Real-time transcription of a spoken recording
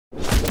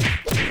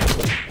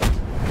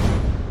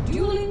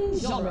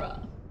genre.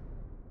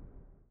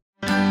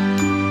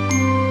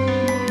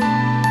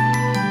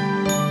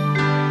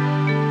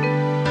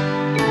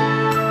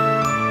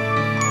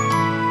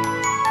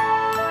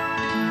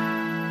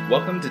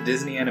 Welcome to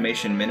Disney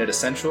Animation Minute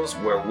Essentials,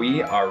 where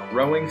we are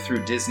rowing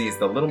through Disney's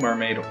The Little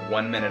Mermaid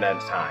 1 minute at a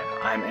time.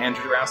 I'm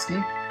Andrew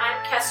Dorowski.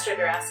 I'm Kestra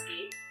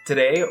Dorowski.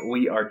 Today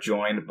we are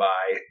joined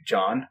by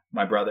John,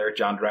 my brother,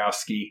 John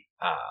Dorowski,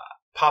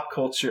 pop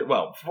culture,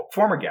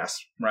 former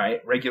guest, right?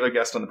 Regular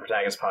guest on the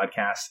Protagonist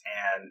podcast,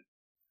 and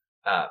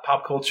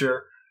pop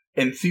culture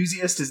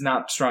enthusiast is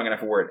not strong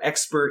enough a word.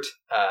 Expert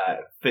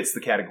fits the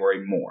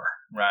category more,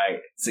 right?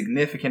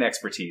 Significant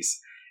expertise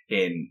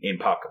in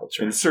pop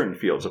culture. In certain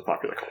fields of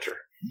popular culture.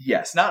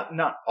 Yes, not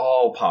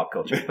all pop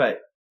culture, but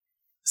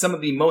some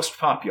of the most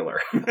popular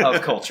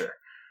of culture.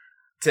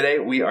 Today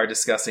we are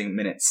discussing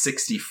minute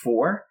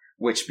 64,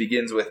 which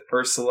begins with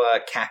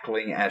Ursula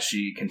cackling as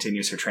she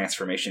continues her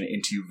transformation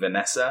into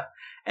Vanessa,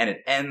 and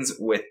it ends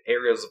with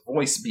Ariel's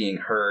voice being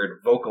heard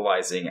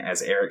vocalizing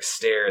as Eric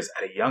stares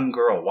at a young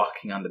girl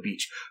walking on the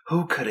beach.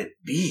 Who could it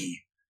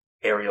be?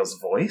 Ariel's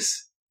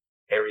voice?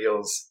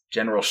 Ariel's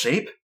general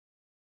shape?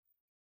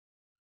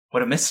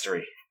 What a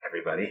mystery,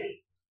 everybody.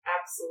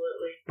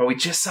 Absolutely. But we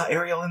just saw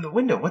Ariel in the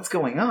window. What's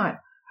going on?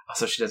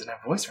 Also, she doesn't have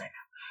a voice right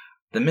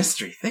now. The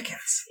mystery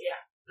thickens. Yeah.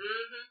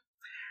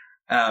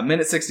 Mm-hmm.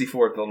 Minute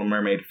 64 of The Little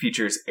Mermaid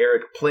features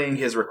Eric playing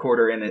his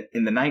recorder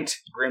in the night,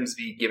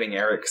 Grimsby giving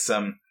Eric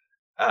some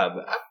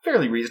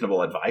fairly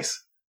reasonable advice.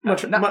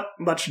 Much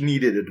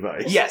needed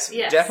advice. Yes,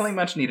 Yes, definitely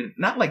much needed.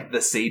 Not like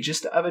the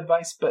sagest of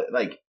advice, but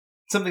like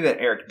something that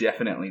Eric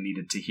definitely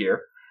needed to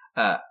hear.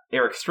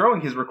 Eric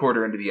throwing his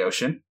recorder into the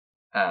ocean.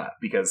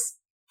 Because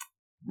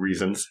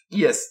reasons.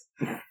 Yes,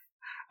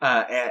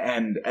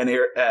 and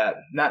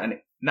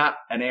not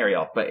an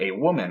Ariel, but a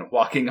woman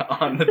walking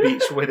on the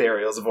beach with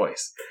Ariel's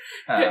voice.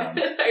 Are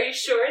you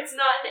sure it's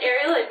not an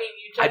Ariel? I mean,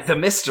 you just... The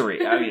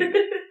mystery. I mean,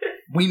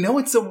 we know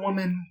it's a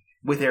woman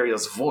with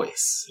Ariel's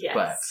voice, Yes.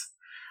 but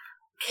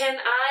Can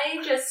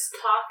I just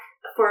talk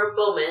for a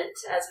moment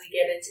as we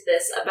get into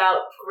this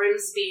about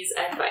Grimsby's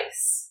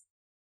advice?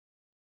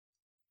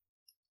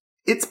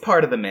 it's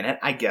part of the minute.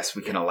 I guess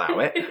we can allow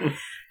it.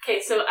 Okay,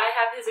 so I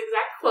have his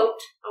exact quote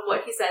on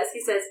what he says.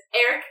 He says,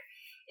 "Eric,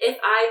 if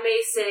I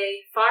may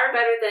say, far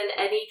better than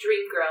any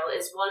dream girl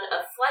is one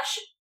of flesh,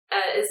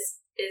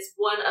 is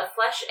one of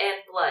flesh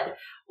and blood,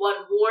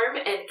 one warm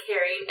and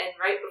caring and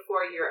right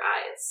before your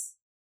eyes."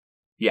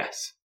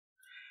 Yes.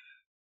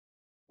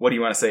 What do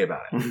you want to say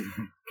about it?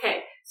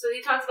 Okay, so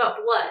he talks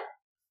about blood,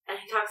 and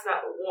he talks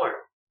about warm,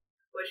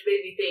 which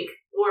made me think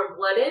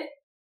warm-blooded,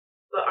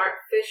 but aren't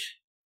fish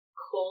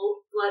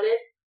cold-blooded?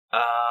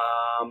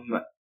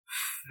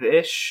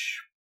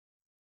 Fish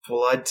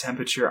blood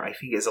temperature, I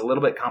think, is a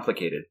little bit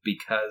complicated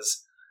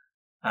because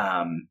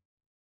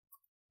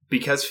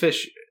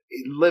fish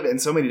live in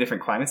so many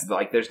different climates.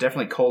 Like, there's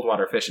definitely cold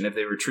water fish, and if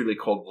they were truly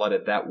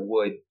cold-blooded, that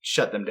would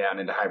shut them down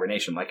into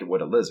hibernation like it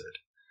would a lizard.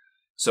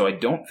 So I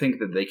don't think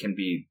that they can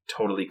be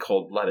totally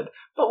cold-blooded.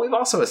 But we've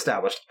also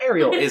established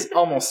Ariel is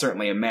almost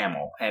certainly a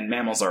mammal, and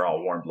mammals are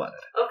all warm-blooded.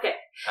 Okay.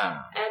 And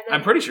then,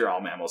 I'm pretty sure all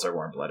mammals are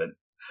warm-blooded.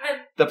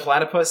 The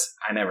platypus,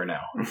 I never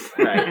know.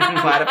 Right?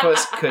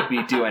 Platypus could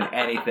be doing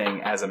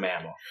anything as a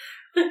mammal.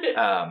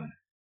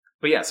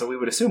 But yeah, so we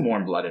would assume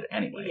warm-blooded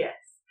anyway. Yes.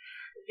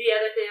 The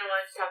other thing I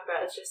wanted to talk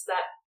about is just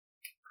that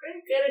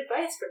pretty good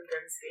advice from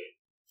Grimsby.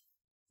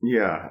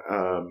 Yeah.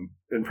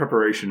 In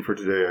preparation for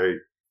today, I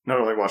not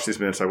only watched these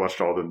minutes, I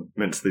watched all the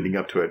minutes leading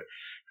up to it.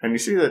 And you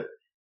see that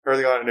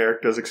early on,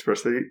 Eric does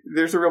express that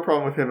there's a real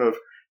problem with him of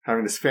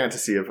having this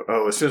fantasy of,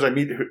 as soon as I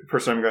meet the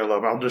person I'm going to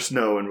love, I'll just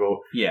know and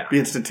we'll be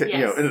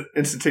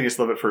instantaneous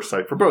love at first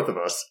sight for both of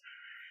us.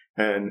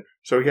 And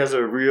so he has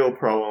a real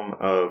problem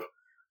of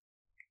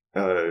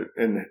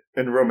in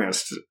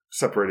romance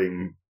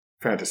separating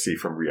fantasy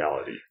from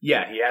reality.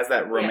 Yeah, he has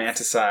that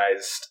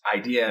romanticized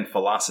idea and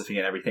philosophy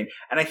and everything.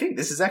 And I think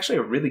this is actually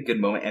a really good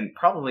moment and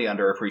probably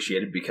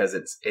underappreciated because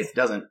it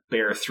doesn't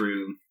bear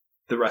through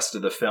the rest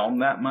of the film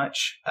that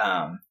much.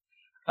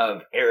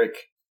 Of Eric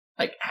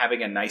like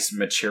having a nice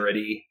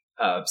maturity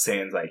of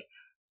saying like,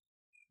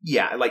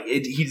 yeah, like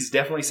he's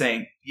definitely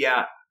saying,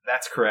 yeah,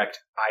 that's correct.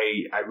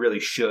 I really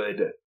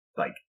should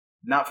like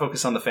not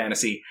focus on the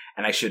fantasy,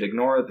 and I should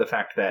ignore the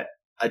fact that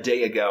a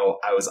day ago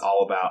I was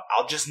all about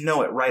I'll just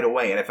know it right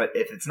away, and if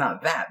it's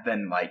not that,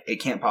 then like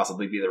it can't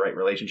possibly be the right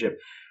relationship.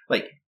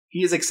 Like,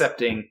 he is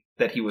accepting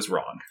that he was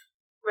wrong.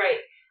 Right.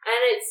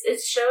 And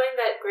it's showing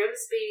that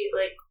Grimsby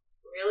like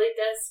really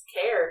does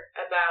care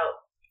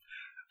about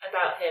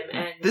him,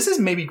 and this is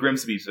maybe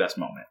Grimsby's best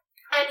moment.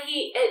 And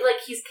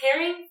he's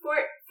caring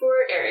for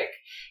Eric.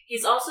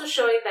 He's also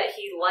showing that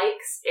he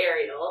likes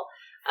Ariel.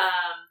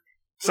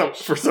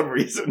 For some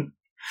reason,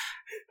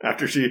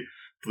 after she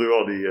blew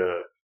all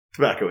the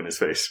tobacco in his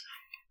face.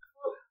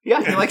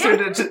 Yeah, he likes her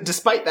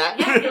despite that.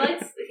 Yeah, he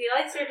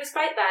likes her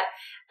despite that.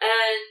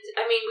 And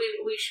I mean,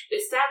 we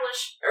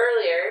established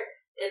earlier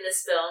in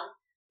this film,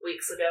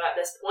 weeks ago at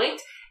this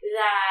point,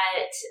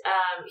 that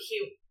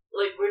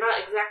we're not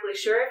exactly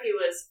sure if he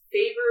was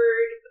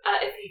favored,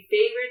 if he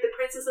favored the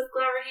Princess of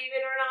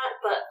Glowerhaven or not,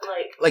 but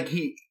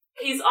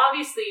he's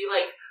obviously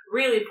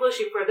really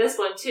pushing for this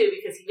one too,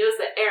 because he knows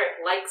that Eric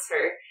likes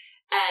her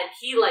and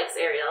he likes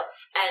Ariel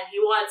and he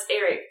wants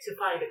Eric to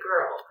find a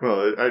girl.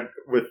 Well,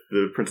 with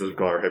the Princess of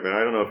Glowerhaven,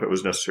 I don't know if it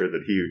was necessary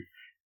that he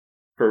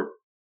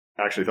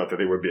actually thought that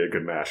they would be a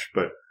good match,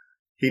 but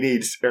he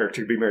needs Eric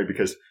to be married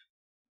because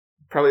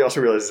probably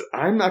also realizes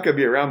I'm not going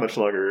to be around much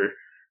longer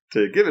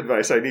to give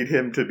advice. I need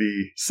him to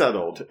be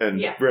settled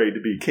and ready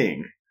to be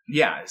king.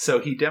 Yeah, so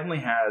he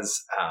definitely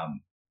has,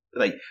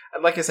 like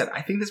I said,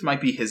 I think this might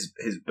be his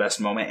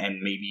best moment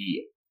and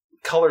maybe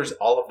colors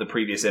all of the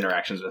previous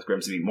interactions with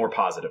Grimsby more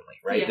positively,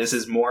 right? Yes. This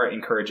is more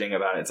encouraging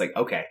about it. It's like,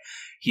 okay,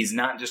 he's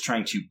not just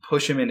trying to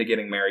push him into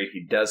getting married.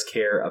 He does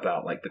care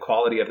about the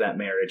quality of that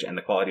marriage and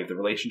the quality of the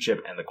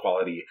relationship and the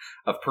quality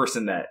of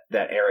person that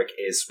Eric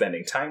is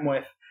spending time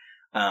with.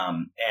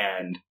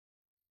 And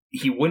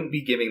he wouldn't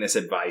be giving this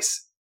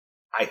advice,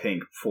 I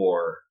think,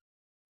 for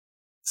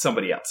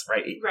somebody else,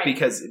 right?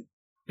 Because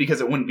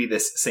it wouldn't be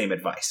this same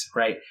advice,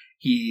 right?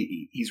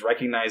 He's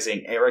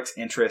recognizing Eric's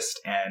interest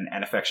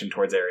and affection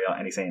towards Ariel,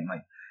 and he's saying,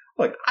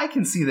 look, I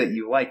can see that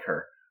you like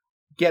her.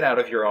 Get out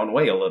of your own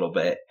way a little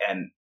bit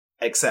and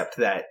accept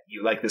that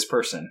you like this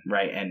person,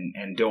 right?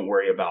 And don't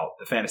worry about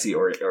the fantasy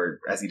or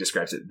as he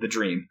describes it, the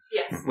dream.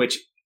 Yes. Which,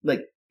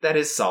 that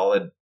is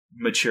solid,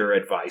 mature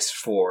advice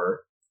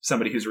for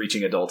somebody who's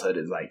reaching adulthood.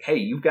 Is hey,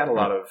 you've got a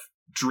lot of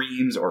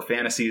dreams or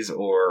fantasies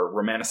or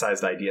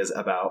romanticized ideas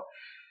about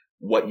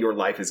what your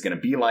life is going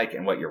to be like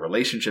and what your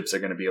relationships are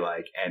going to be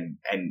like. And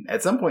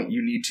at some point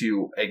you need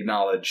to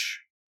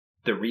acknowledge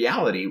the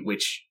reality,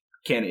 which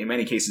can in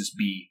many cases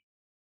be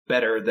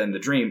better than the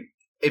dream,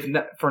 if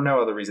not for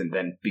no other reason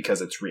than because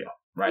it's real,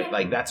 right?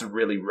 Yeah. That's a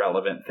really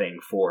relevant thing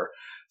for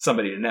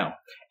somebody to know.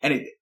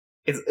 And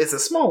it's a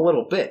small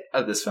little bit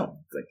of this film.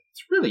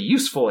 It's really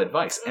useful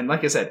advice. And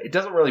like I said, it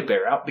doesn't really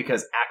bear out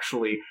because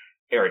actually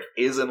Eric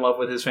is in love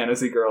with his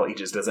fantasy girl. He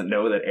just doesn't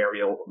know that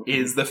Ariel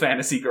is the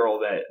fantasy girl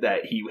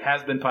that he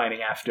has been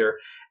pining after.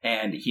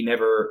 And he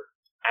never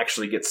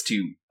actually gets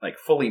to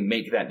fully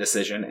make that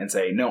decision and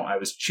say, no, I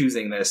was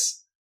choosing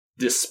this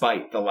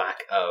despite the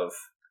lack of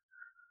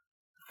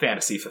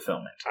fantasy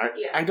fulfillment.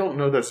 I don't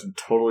know that's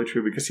totally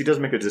true because he does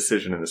make a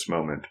decision in this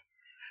moment.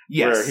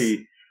 Yes. Where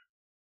he,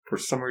 for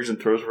some reason,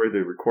 throws away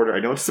the recorder.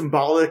 I know it's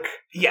symbolic.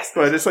 Yes.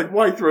 But it's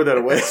why throw that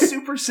away? It's a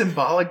super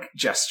symbolic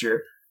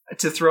gesture.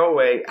 To throw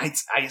away, I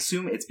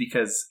assume it's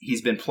because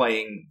he's been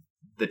playing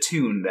the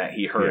tune that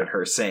he heard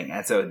her sing.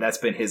 And so that's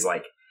been his,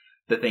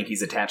 the thing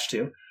he's attached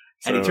to.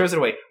 And he throws it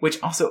away,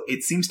 which also,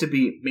 it seems to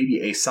be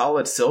maybe a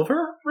solid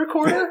silver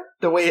recorder,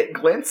 the way it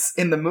glints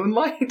in the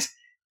moonlight.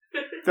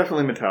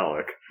 Definitely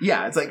metallic.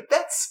 Yeah, it's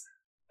that's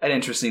an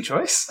interesting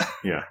choice.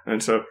 Yeah,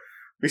 and so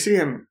we see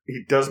him,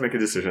 he does make a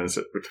decision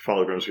to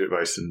follow Grimsby's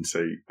advice and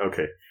say,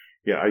 okay,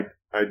 yeah,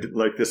 I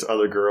like this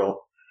other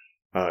girl.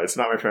 It's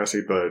not my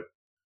fantasy, but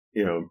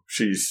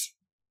she's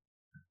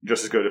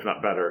just as good, if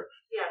not better.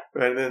 Yeah.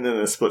 And then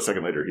a split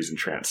second later, he's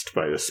entranced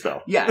by this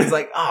spell. Yeah, it's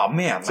oh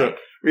man. So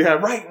we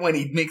have right when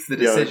he makes the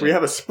decision. Yeah, we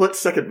have a split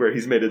second where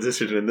he's made a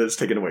decision and then it's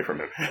taken away from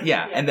him.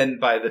 Yeah, and then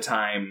by the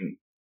time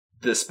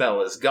the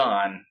spell is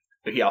gone,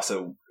 he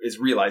also is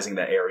realizing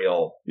that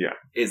Ariel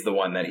is the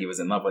one that he was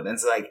in love with. And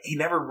it's he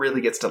never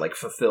really gets to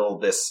fulfill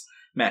this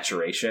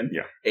maturation.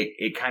 Yeah.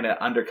 It kind of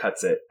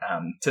undercuts it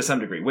to some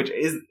degree, which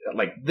is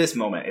this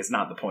moment is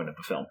not the point of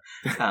the film.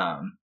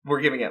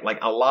 We're giving it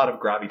a lot of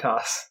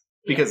gravitas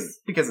because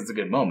it's a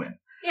good moment.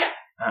 Yeah.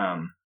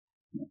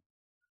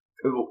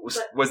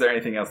 Was there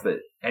anything else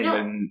that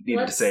anyone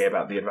needed to say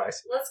about the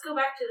advice? Let's go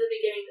back to the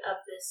beginning of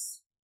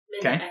this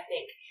minute, I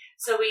think.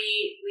 So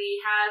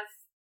we have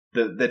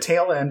the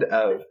tail end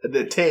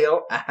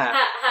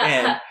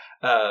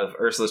of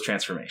Ursula's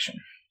transformation.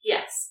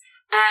 Yes.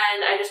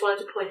 And I just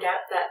wanted to point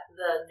out that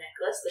the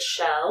necklace, the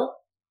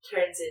shell,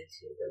 turns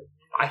into the moon.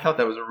 I thought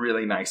that was a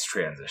really nice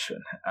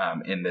transition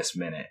in this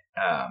minute.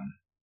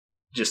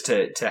 Just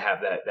to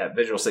have that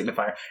visual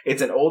signifier.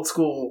 It's an old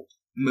school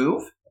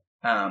move,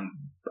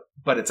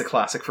 but it's a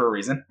classic for a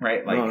reason,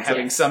 right?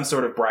 Having some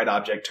sort of bright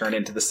object turn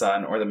into the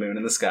sun or the moon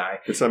in the sky.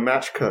 It's a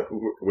match cut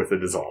with a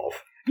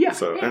dissolve. Yeah.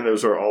 And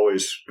those are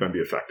always going to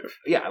be effective.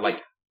 Yeah,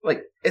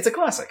 it's a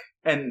classic.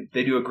 And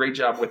they do a great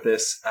job with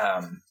this.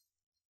 And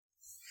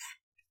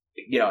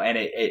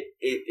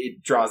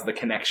it draws the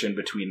connection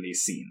between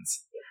these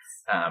scenes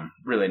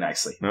really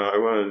nicely. Now, I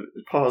want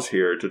to pause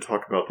here to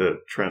talk about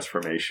the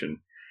transformation.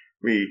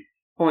 We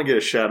only get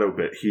a shadow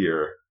bit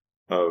here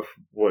of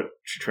what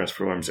she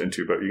transforms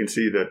into, but you can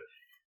see that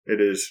it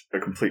is a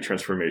complete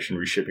transformation,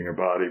 reshaping her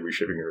body,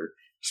 reshaping her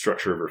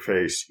structure of her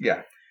face.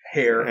 Yeah.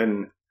 Hair.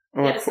 And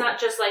it's not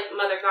just like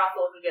Mother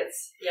Gothel who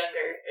gets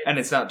younger. And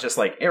it's not just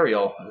like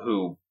Ariel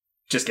who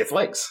just gets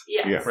legs.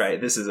 Yeah. Right.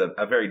 This is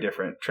a very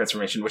different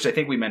transformation, which I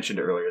think we mentioned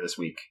earlier this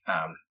week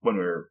when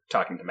we were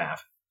talking to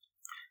Mav.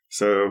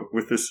 So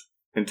with this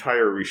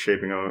entire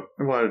reshaping,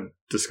 I want to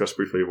discuss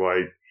briefly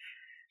why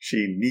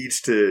she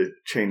needs to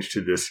change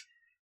to this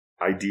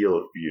ideal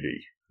of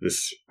beauty,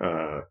 this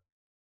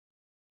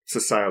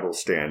societal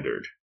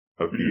standard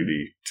of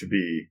beauty to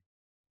be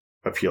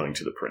appealing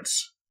to the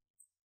prince.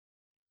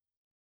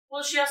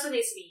 Well, she also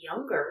needs to be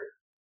younger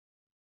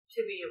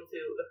to be able to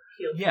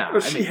appeal. Yeah,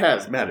 Well, she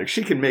has magic.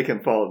 She can make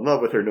him fall in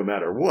love with her no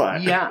matter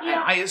what. Yeah,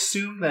 I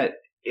assume that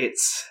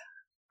it's.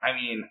 I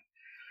mean,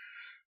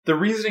 the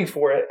reasoning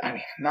for it. I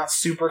mean, not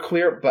super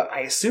clear, but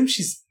I assume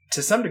she's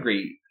to some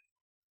degree,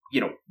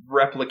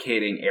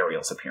 replicating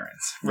Ariel's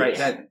appearance, right?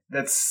 Yes.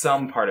 That's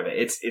some part of it.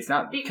 It's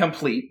not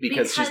complete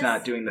because she's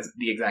not doing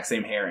the exact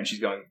same hair, and she's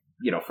going,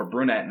 for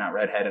brunette, not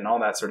redhead, and all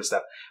that sort of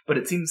stuff. But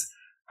it seems.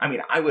 I mean,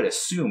 I would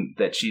assume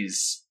that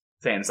she's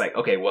saying it's like,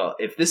 okay, well,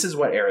 if this is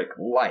what Eric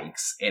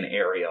likes in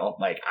Ariel,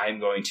 like, I'm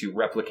going to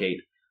replicate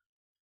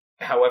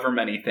however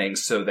many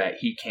things so that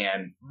he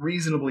can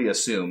reasonably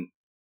assume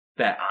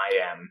that I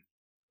am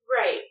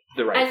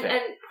the right thing.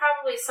 And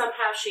probably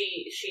somehow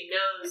she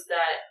knows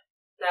that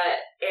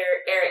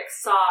Eric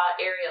saw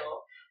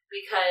Ariel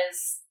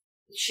because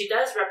she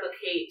does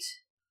replicate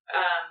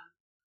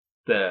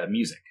the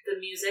music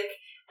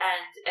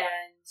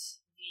and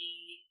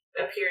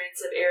the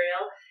appearance of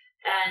Ariel.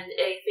 And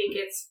I think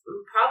it's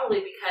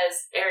probably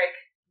because Eric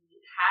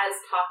has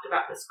talked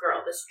about this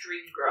girl, this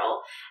dream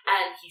girl,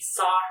 and he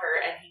saw her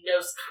and he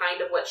knows kind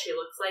of what she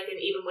looks like. And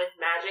even with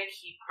magic,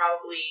 he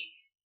probably,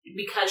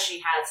 because she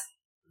has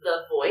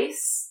the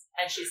voice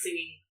and she's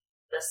singing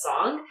the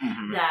song,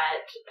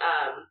 that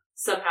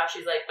somehow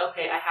she's like,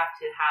 okay, I have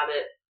to have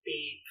it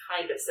be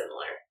kind of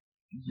similar.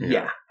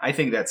 Yeah, I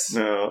think that's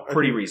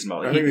pretty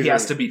reasonable. He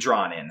has to be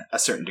drawn in a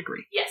certain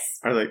degree. Yes.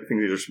 I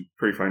think these are some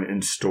pretty fine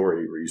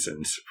in-story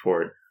reasons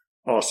for it.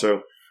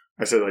 Also,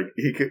 I said,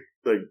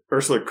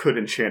 Ursula could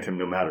enchant him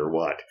no matter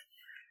what.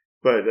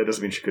 But that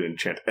doesn't mean she could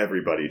enchant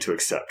everybody to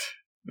accept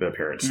the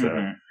appearance.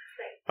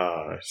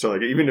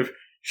 So, even if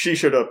she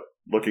showed up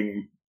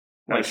looking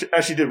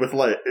as she did with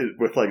legs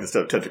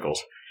instead of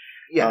tentacles.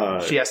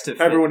 Yeah, she has to.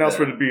 Everyone else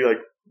would be like,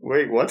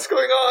 wait, what's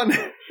going on?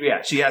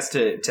 Yeah, she has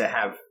to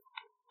have,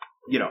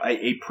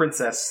 a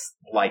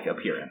princess-like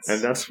appearance.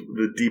 And that's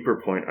the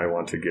deeper point I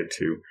want to get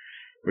to,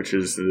 which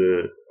is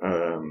the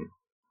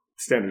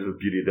standards of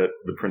beauty that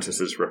the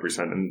princesses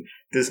represent. And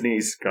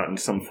Disney's gotten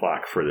some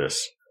flack for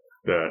this,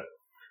 that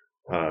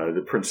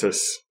the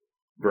princess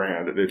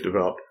brand that they've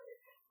developed,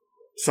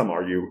 some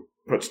argue,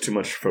 puts too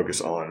much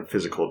focus on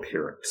physical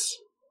appearance.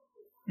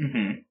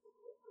 Mm-hmm.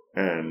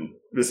 And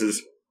this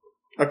is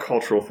a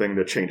cultural thing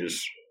that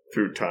changes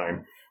through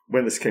time.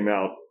 When this came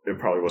out, it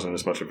probably wasn't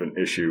as much of an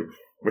issue.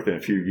 Within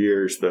a few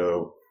years,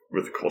 though,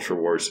 with the culture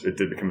wars, it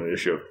did become an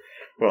issue of,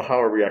 well,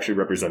 how are we actually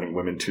representing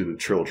women to the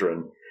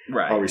children?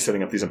 Right. Are we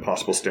setting up these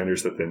impossible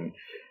standards that then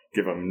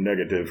give them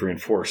negative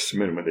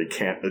reinforcement when they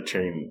can't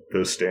attain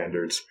those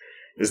standards?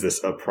 Is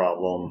this a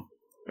problem?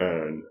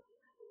 And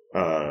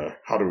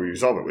how do we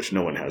resolve it, which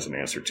no one has an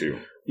answer to?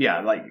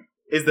 Yeah,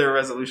 is there a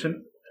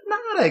resolution?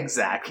 Not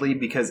exactly,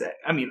 because,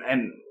 I mean,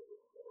 and,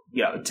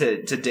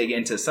 to dig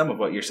into some of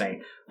what you're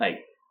saying,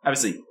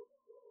 obviously,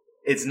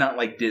 it's not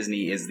like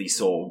Disney is the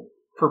sole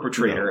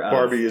perpetrator of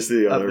Barbie is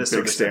the other this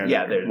big standard.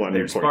 Yeah,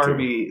 there's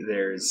Barbie,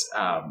 there's,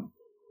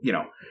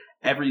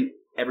 every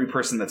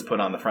person that's put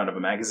on the front of a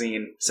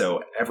magazine,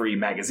 so every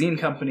magazine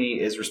company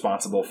is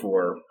responsible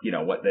for,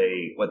 what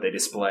they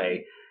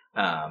display,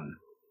 and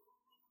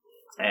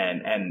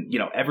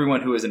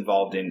everyone who is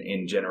involved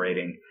in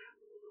generating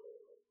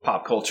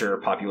pop culture,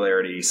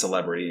 popularity,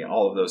 celebrity,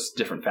 all of those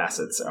different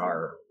facets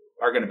are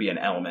going to be an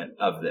element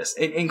of this,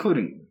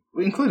 including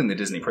the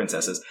Disney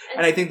princesses.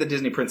 And I think the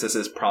Disney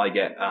princesses probably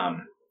get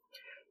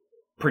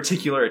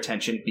particular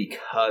attention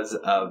because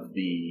of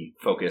the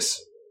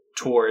focus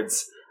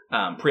towards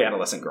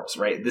pre-adolescent girls,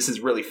 right? This is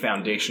really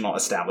foundational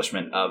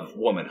establishment of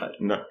womanhood.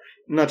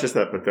 Not just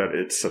that, but that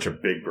it's such a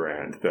big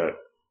brand that,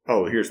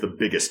 here's the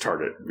biggest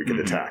target we can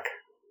attack.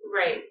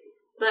 Right.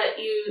 But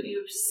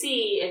you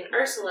see in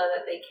Ursula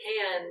that they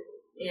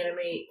can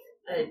animate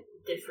a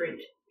different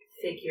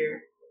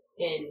figure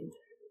in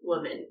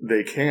woman.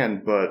 They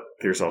can, but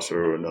there's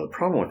also another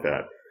problem with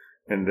that,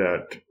 and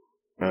that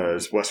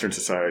as Western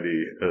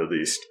society, at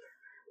least,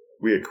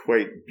 we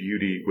equate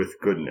beauty with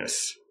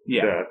goodness.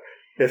 Yeah. That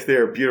if they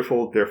are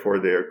beautiful, therefore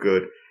they are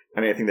good,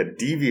 and anything that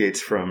deviates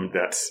from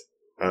that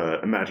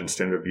imagined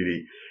standard of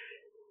beauty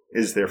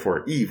is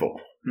therefore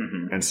evil.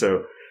 Mm-hmm. And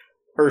so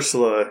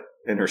Ursula,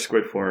 in her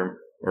squid form,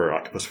 or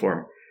octopus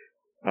form,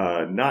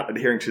 not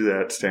adhering to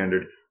that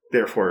standard,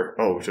 therefore,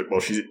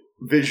 she's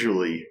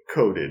visually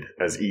coded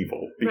as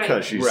evil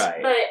because she's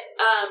right.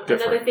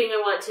 But another thing I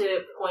want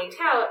to point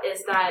out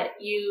is that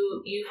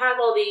you have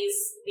all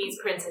these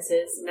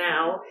princesses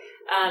now,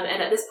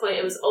 and at this point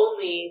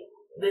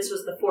this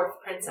was the fourth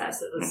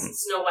princess. It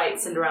was Snow White,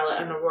 Cinderella,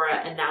 and Aurora,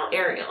 and now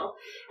Ariel.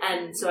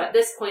 And so at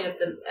this point of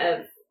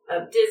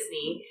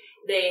Disney,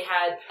 they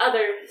had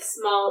other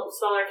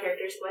smaller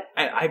characters. What?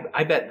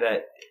 I bet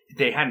that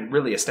they hadn't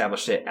really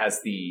established it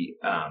as the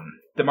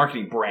the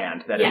marketing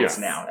brand that it is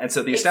now. And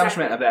so the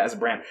establishment of that as a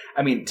brand,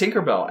 I mean,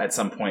 Tinkerbell at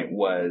some point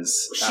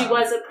was... She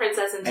was a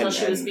princess until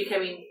she was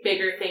becoming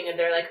bigger thing, and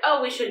they're like,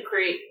 oh, we should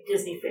create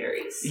Disney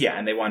fairies. Yeah,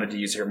 and they wanted to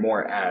use her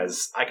more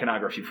as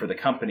iconography for the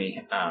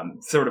company,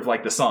 sort of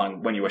like the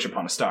song When You Wish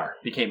Upon a Star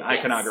became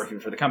iconography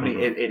for the company.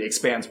 Mm-hmm. It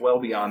expands well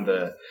beyond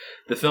the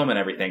film and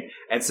everything.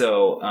 And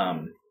so,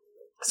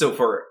 so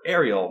for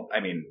Ariel,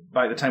 I mean,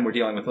 by the time we're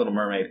dealing with Little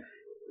Mermaid,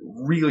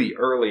 really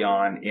early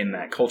on in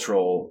that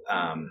cultural...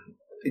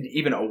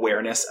 even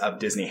awareness of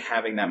Disney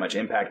having that much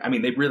impact. I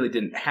mean, they really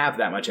didn't have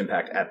that much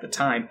impact at the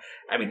time.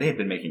 I mean, they had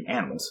been making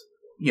animals,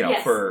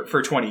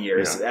 for 20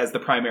 years as the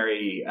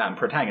primary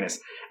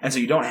protagonist. And so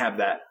you don't have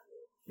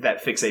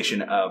that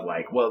fixation of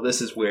like, well, this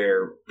is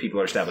where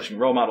people are establishing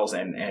role models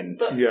and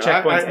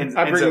checkpoints.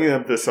 I'm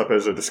bringing this up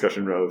as a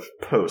discussion of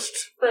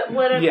post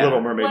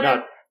Little Mermaid,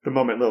 not the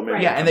moment Little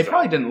Mermaid. Yeah, and they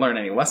probably didn't learn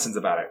any lessons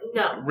about it.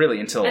 No. Really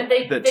until the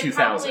 2000s. They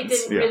probably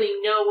didn't really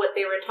know what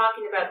they were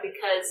talking about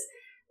because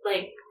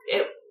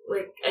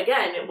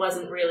it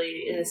wasn't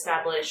really an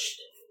established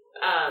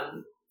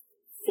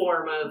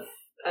form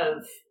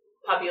of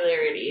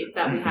popularity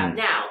that we have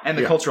now. And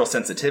the cultural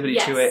sensitivity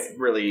to it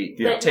really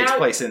takes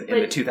place in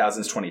the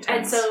 2000s, 2010s.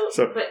 And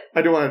so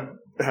I do want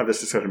to have this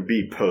discussion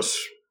be post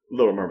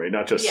Little Mermaid,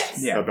 not just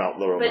about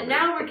Little Mermaid. But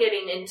now we're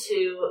getting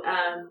into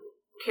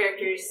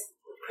characters,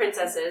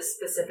 princesses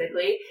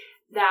specifically,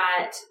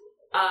 that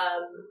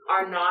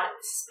are not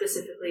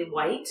specifically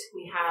white.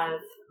 We have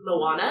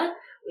Moana.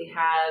 We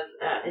have,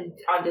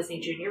 on Disney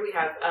Junior, we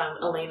have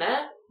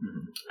Elena.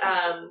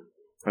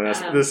 And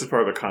this is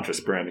part of a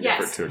conscious branding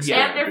effort to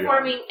expand. And they're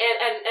forming,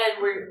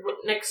 and we're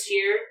next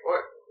year,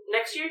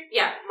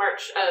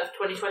 March of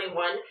 2021,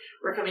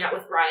 we're coming out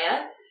with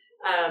Raya.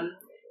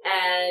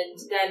 And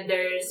then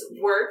there's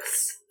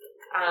Works.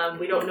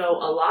 We don't know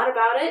a lot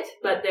about it,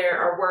 but there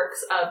are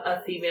works of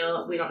a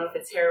female, we don't know if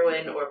it's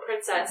heroine or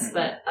princess,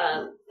 but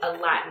a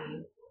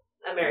Latin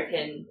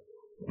American,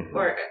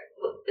 or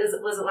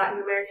was it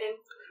Latin American?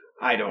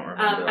 I don't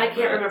remember. I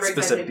can't remember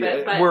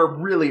exactly, but we're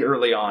really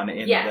early on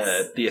in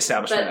the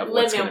establishment of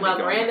what's going to be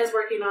going on. Lin-Manuel Miranda's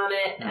working on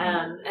it,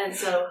 and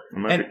so...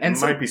 It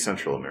might be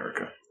Central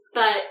America.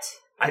 But...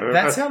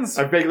 that sounds...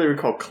 I vaguely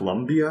recall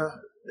Colombia.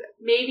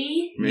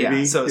 Maybe.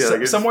 Yeah, so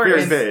somewhere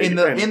in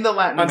the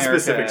Latin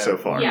America so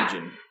far.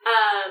 region.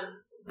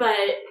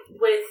 But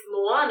with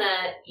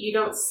Moana, you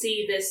don't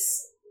see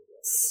this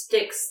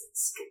stick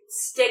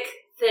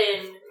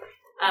thin,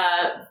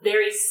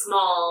 very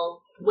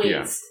small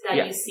waist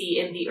that you see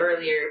in the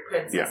earlier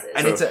princesses.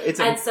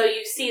 Yeah. And so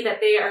you see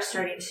that they are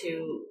starting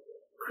to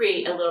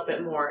create a little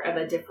bit more of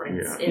a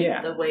difference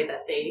in the way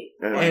that they...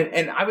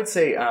 And I would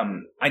say,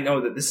 I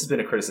know that this has been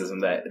a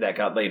criticism that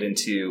got laid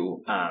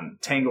into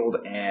Tangled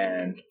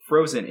and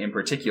Frozen in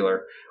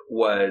particular,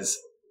 was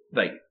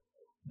like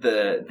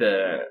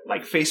the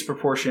like face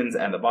proportions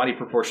and the body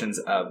proportions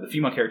of the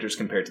female characters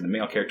compared to the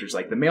male characters.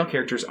 Like the male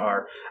characters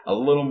are a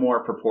little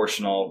more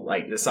proportional,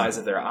 like the size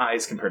of their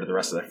eyes compared to the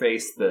rest of their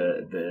face,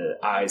 the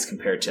eyes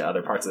compared to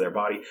other parts of their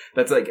body.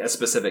 That's like a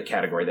specific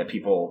category that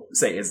people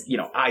say is,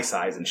 eye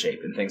size and shape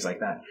and things like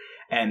that.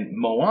 And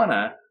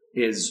Moana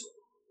is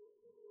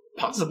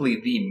possibly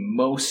the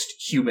most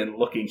human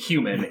looking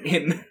human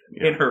in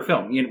her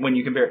film. When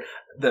you compare,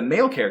 the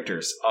male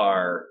characters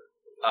are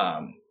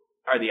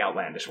the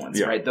outlandish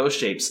ones, right? Those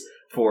shapes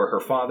for her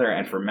father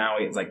and for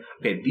Maui, it's like,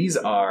 okay, these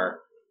are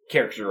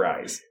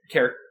caricaturized,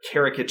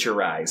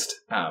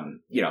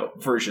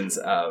 versions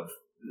of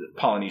the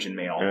Polynesian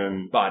male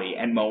body.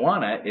 And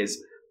Moana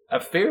is a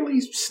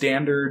fairly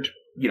standard,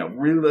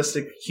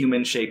 realistic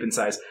human shape and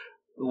size,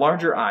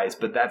 larger eyes,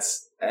 but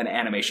that's an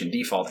animation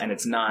default, and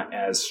it's not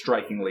as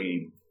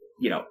strikingly,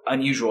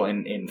 unusual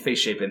in face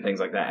shape and things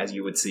like that as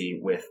you would see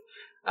with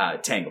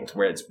Tangled,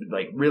 where it's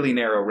like really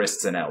narrow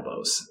wrists and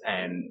elbows,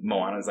 and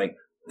Moana's like,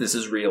 this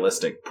is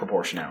realistic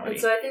proportionality.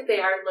 And so I think they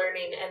are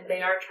learning, and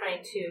they are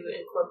trying to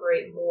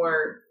incorporate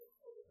more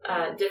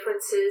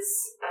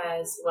differences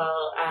as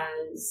well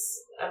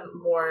as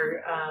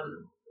more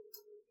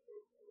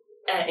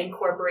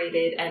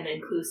incorporated and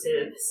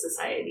inclusive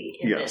society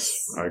in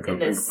this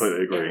animation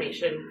department.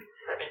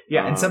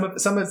 Yeah, and some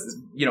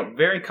of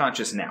very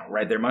conscious now,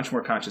 right? They're much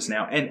more conscious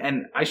now,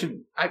 and I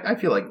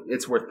feel like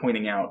it's worth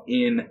pointing out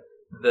in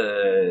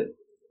the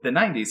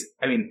 90s,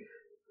 I mean,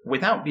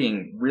 without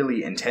being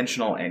really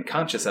intentional and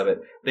conscious of it,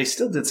 they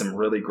still did some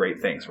really great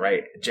things,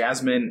 right?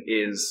 Jasmine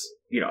is,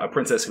 a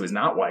princess who is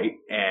not white,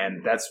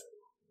 and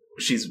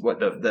she's what,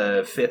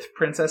 the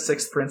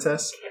sixth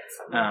princess?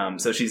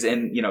 So she's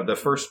in, the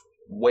first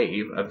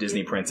wave of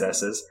Disney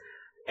princesses,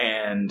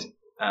 and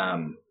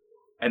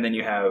then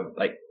you have,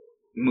 like,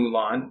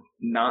 Mulan,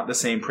 not the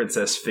same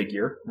princess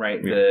figure, right?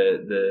 Yeah.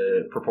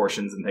 The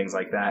proportions and things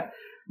like that.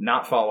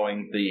 Not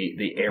following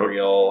the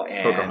Ariel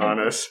and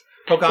Pocahontas.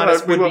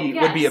 Pocahontas would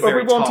be a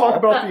very tall. We won't talk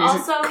about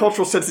the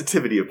cultural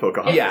sensitivity of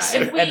Pocahontas.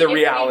 And the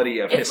reality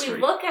of history. If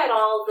we look at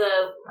all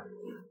the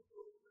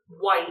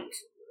white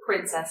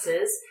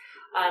princesses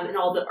and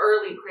all the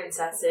early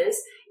princesses,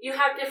 you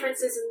have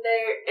differences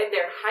in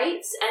their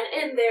heights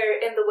and in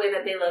the way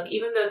that they look.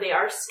 Even though they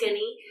are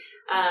skinny,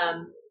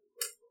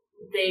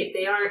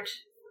 they aren't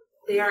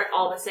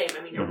all the same.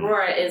 I mean,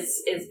 Aurora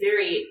is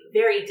very,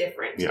 very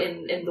different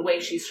in the way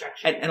she's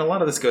structured. And a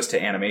lot of this goes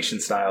to animation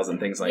styles and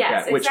things like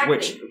Yes, that, which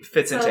exactly.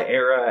 fits into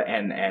era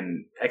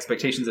and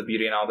expectations of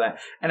beauty and all that.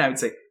 And I would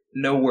say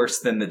no worse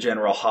than the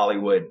general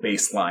Hollywood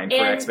baseline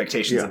for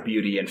expectations of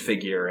beauty and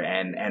figure,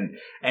 and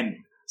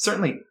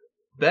certainly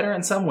better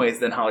in some ways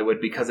than Hollywood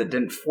because it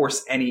didn't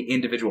force any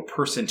individual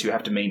person to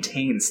have to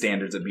maintain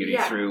standards of beauty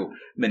through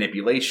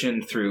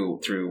manipulation, through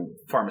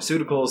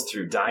pharmaceuticals,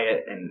 through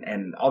diet,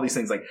 and all these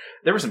things. Like,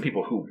 there were some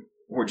people who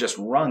were just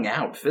wrung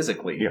out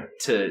physically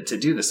to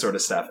do this sort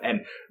of stuff.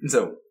 And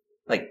so,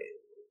 like,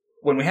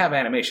 when we have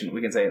animation,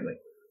 we can say, like,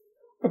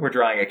 we're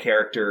drawing a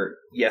character,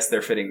 yes,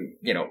 they're fitting,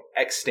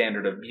 X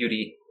standard of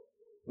beauty.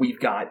 We've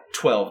got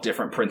 12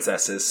 different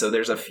princesses, so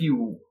there's a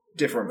few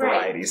different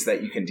varieties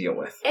that you can deal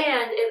with.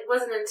 And it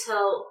wasn't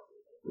until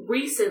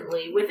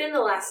recently, within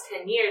the last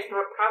 10 years,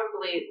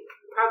 probably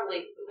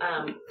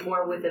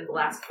more within the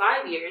last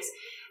 5 years,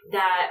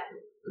 that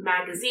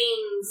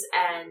magazines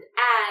and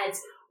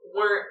ads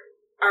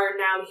are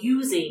now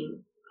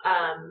using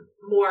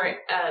more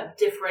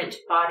different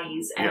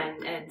bodies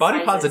and body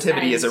sizes,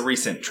 positivity is a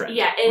recent trend.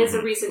 Yeah, it is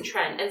a recent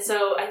trend. And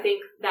so I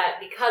think that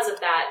because of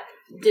that,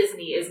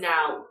 Disney is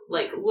now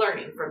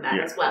learning from that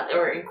as well,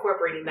 or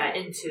incorporating that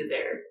into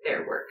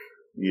their work.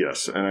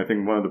 Yes, and I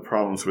think one of the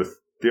problems with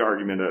the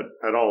argument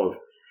at all of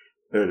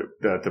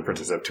that the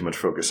princesses have too much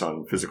focus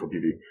on physical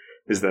beauty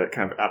is that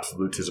kind of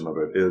absolutism of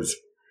it is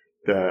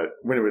that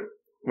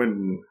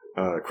when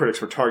critics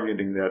were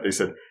targeting that, they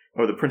said,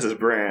 "Oh, the princess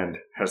brand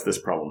has this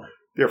problem.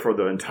 Therefore,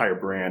 the entire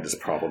brand is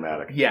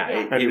problematic." Yeah,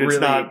 it really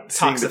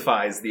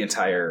toxifies the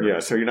entire... Yeah,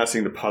 so you're not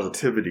seeing the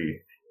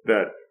positivity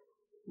that,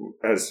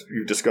 as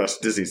you've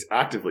discussed, Disney's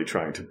actively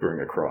trying to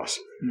bring across.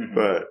 Mm-hmm.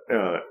 But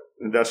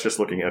that's just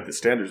looking at the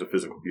standards of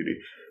physical beauty.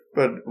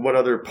 But what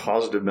other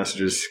positive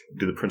messages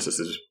do the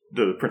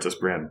princess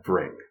brand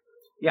bring?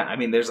 Yeah, I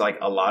mean, there's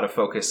a lot of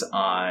focus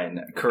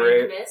on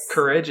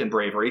courage and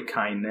bravery,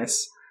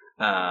 kindness.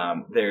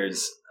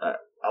 There's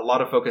a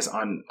lot of focus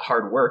on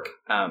hard work,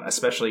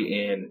 especially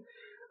in...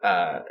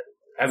 Snow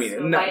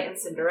White and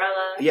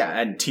Cinderella. Yeah,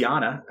 and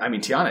Tiana. I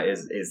mean, Tiana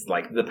is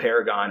like the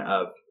paragon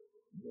of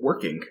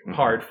working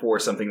hard for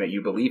something that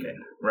you believe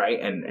in, right?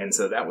 And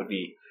so that would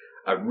be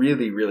a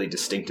really, really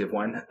distinctive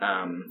one.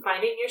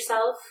 Finding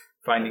yourself.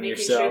 Making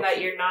sure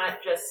that you're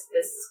not just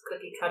this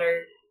cookie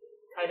cutter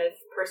kind of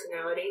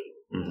personality.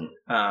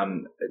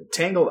 Mm-hmm.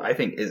 Tangled, I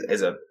think,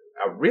 is a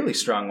really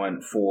strong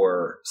one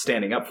for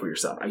standing up for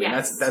yourself. I mean,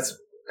 that's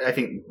I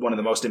think one of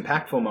the most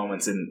impactful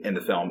moments in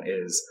the film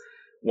is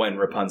when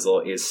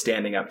Rapunzel is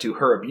standing up to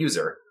her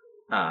abuser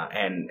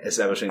and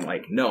establishing,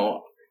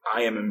 no,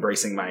 I am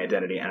embracing my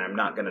identity and I'm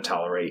not going to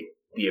tolerate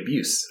the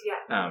abuse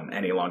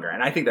any longer.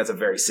 And I think that's a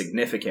very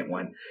significant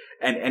one.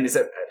 And it's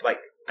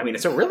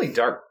it's a really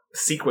dark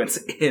sequence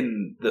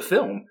in the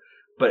film,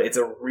 but it's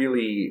a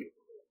really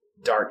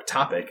dark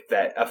topic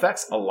that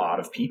affects a lot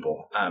of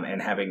people.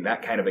 And having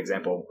that kind of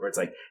example where it's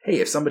like, hey,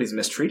 if somebody's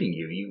mistreating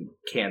you, you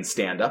can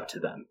stand up to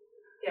them.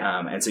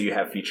 Yeah. And so you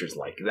have features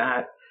like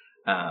that.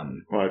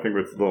 Well, I think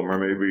with Little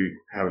Mermaid, we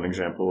have an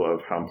example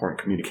of how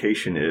important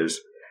communication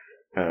is.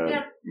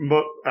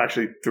 But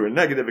actually, through a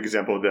negative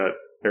example that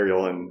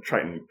Ariel and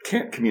Triton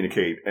can't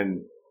communicate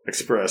and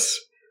express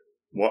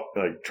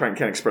Triton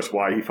can't express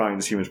why he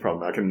finds humans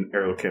problematic, and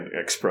Ariel can't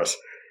express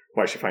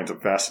why she finds them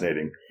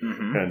fascinating,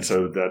 and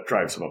so that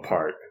drives them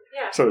apart.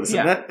 Yeah. So it's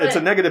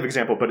a negative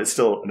example, but it's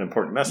still an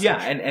important message. Yeah,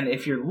 and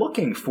if you're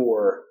looking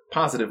for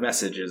positive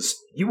messages,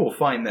 you will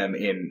find them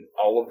in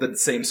all of the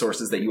same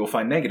sources that you will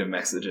find negative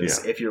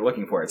messages if you're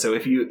looking for it. So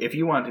if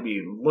you want to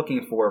be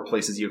looking for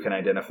places you can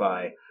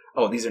identify,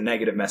 oh, these are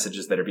negative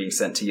messages that are being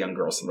sent to young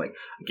girls, I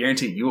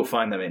guarantee you will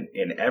find them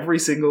in every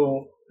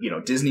single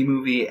Disney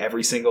movie,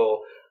 every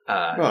single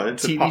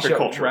it's TV popular show,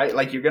 culture,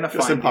 right? You're going to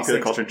find in popular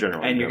culture in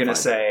general, and you're going to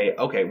say,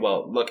 okay,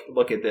 well,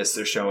 look at this.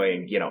 They're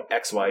showing,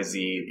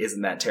 XYZ.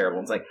 Isn't that terrible?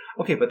 And it's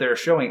okay, but they're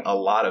showing a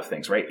lot of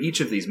things, right? Each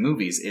of these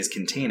movies is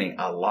containing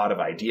a lot of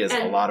ideas,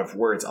 a lot of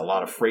words, a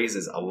lot of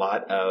phrases, a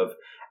lot of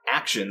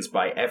actions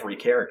by every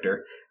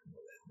character.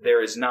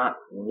 There is not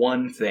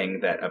one thing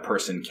that a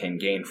person can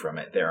gain from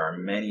it. There are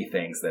many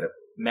things that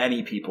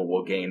many people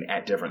will gain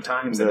at different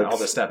times and all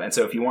this stuff. And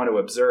so if you want to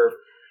observe,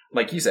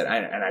 like you said,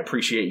 and I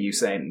appreciate you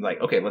saying,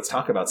 okay, let's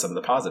talk about some of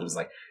the positives.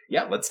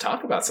 Let's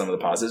talk about some of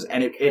the positives.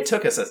 And it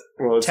took us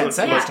 10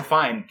 seconds to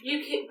find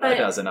a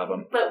dozen of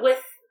them. But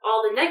with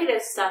all the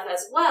negative stuff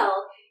as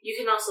well, you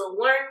can also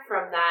learn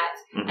from that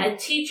and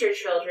teach your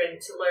children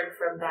to learn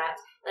from that.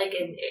 Like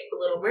in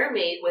Little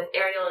Mermaid, with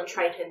Ariel and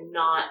Triton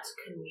not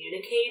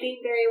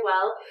communicating very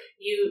well,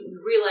 you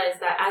realize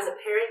that as a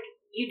parent,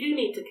 you do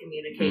need to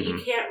communicate.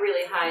 You can't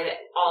really hide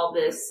all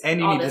this.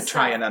 And you need to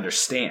try and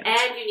understand.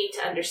 And you need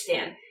to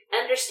understand.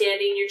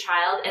 Understanding your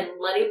child and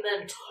letting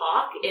them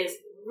talk is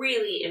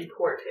really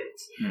important,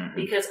 Mhm.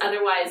 because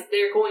otherwise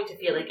they're going to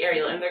feel like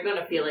Ariel, and they're going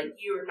to feel like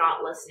you're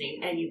not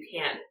listening and you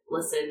can't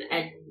listen,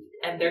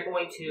 and they're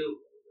going to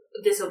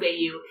disobey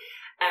you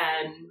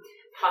and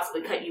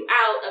possibly cut you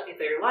out of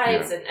their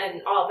lives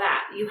and all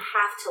that. You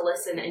have to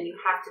listen and you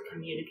have to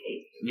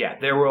communicate. Yeah,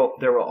 there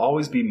will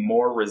always be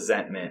more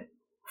resentment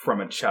from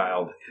a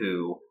child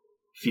who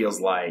feels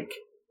like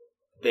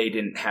they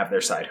didn't have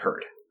their side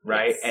heard,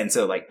 right? Yes. And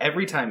so, like,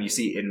 every time you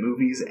see in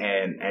movies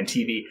and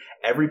TV,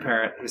 every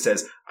parent who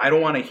says, I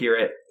don't want to hear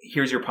it,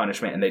 here's your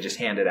punishment, and they just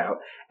hand it out,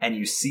 and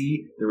you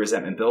see the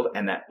resentment build,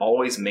 and that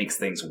always makes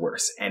things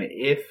worse. And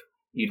if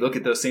you look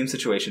at those same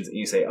situations and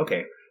you say,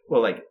 okay,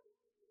 well, like,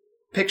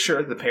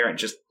 picture the parent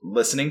just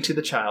listening to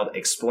the child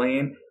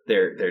explain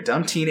their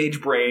dumb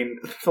teenage brain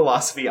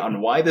philosophy on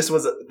why this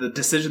was the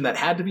decision that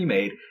had to be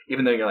made,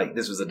 even though you're like,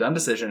 this was a dumb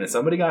decision and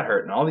somebody got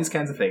hurt and all these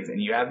kinds of things, and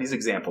you have these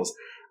examples.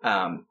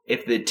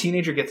 If the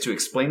teenager gets to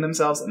explain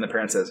themselves and the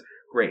parent says,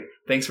 great,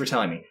 thanks for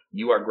telling me,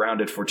 you are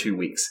grounded for 2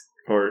 weeks.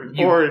 Or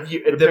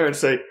the parents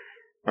say,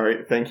 all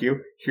right, thank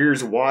you.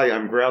 Here's why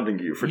I'm grounding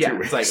you for 2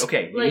 weeks. It's like,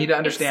 okay, you Like, need to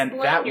understand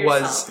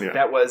explain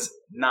that was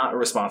not a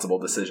responsible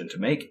decision to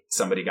make.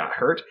 Somebody got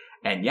hurt,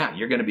 and yeah,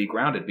 you're going to be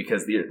grounded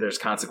because there's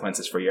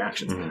consequences for your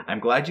actions. Mhm.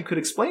 I'm glad you could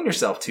explain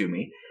yourself to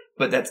me,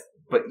 but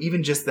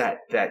even just that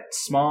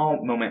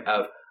small moment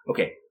of,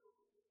 okay,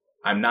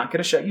 I'm not going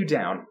to shut you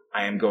down.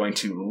 I am going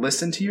to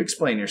listen to you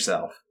explain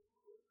yourself.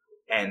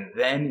 And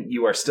then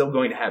you are still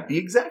going to have the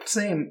exact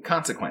same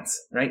consequence,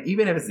 right?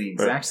 Even if it's the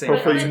exact same. But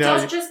Hopefully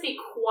don't just be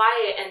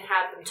quiet and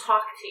have them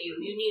talk to you.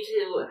 You need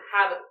to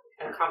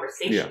have a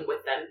conversation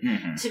with them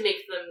Mhm. to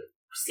make them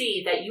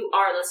see that you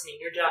are listening.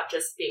 You're not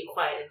just being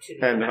quiet and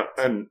tuning them out.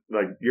 And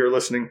like, you're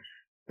listening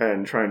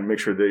and trying to make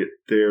sure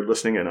they're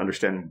listening and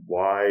understand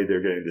why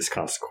they're getting this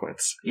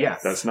consequence. Yeah.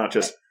 That's not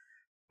just,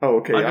 oh,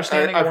 okay,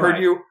 Understanding I've heard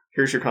why. you.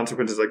 Here's your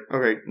consequences. Like,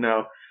 okay,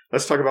 now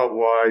let's talk about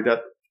why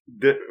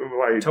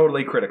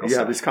Totally critical yeah,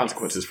 stuff. these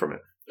consequences from it.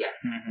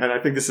 Mhm. And I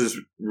think this is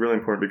really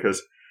important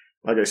because,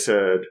 like I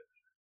said,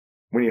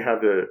 when you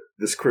have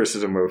this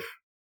criticism of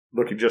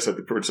looking just at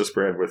the Princess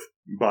brand with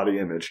body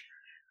image,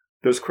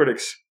 those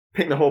critics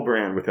paint the whole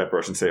brand with that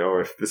brush and say, oh,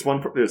 if this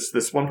one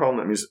problem,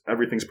 that means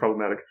everything's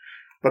problematic.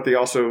 But they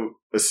also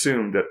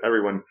assume that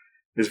everyone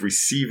is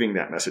receiving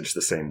that message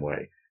the same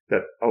way.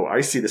 That, oh,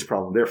 I see this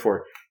problem,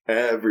 therefore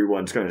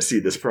everyone's going to see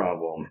this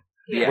problem.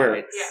 Yeah, Where-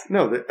 it's,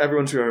 No, that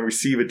everyone's going to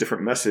receive a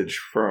different message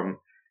from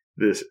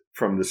this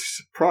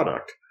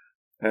product,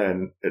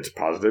 and it's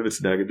positive,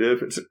 it's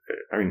negative.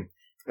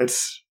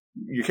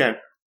 You can't.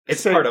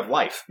 it's say- part of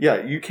life.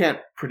 Yeah, you can't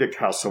predict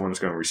how someone's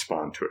going to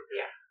respond to it.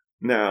 Yeah.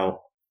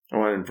 Now, I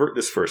want to invert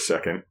this for a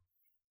second.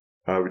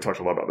 We talked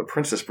a lot about the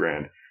Princess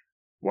brand.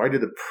 Why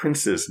did the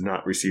princes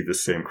not receive the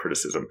same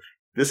criticism?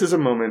 This is a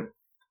moment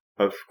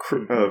of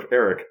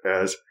Eric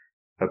as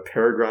a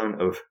paragon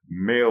of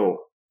male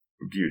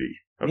beauty,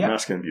 of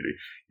masculine beauty.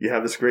 You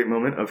have this great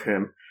moment of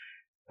him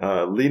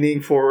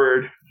leaning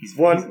forward, He's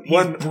one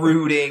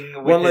brooding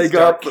with one his leg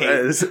dark up cape.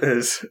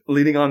 as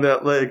leaning on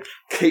that leg,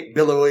 cape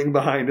billowing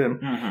behind him.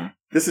 Mhm.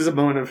 This is a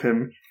moment of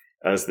him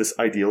as this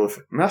ideal of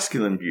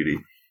masculine beauty.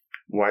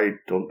 Why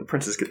don't the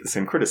princes get the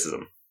same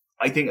criticism?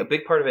 I think a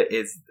big part of it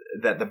is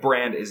that the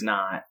brand is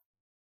not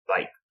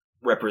like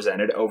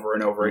represented over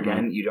and over Mhm.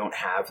 again. You don't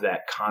have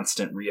that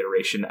constant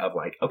reiteration of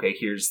like, okay,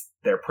 here's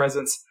their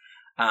presence.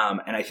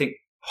 And I think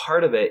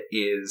part of it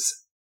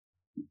is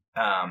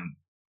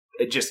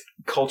it just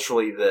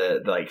culturally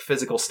the like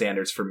physical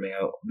standards for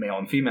male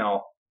and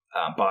female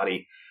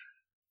body.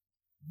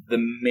 The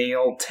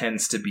male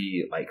tends to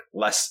be like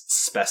less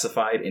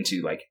specified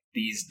into like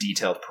these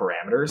detailed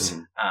parameters,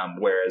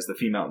 whereas the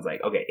female is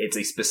like, okay, it's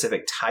a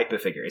specific type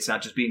of figure. It's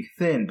not just being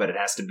thin, but it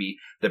has to be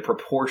the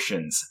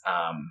proportions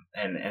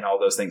and all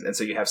those things. And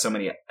so you have so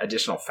many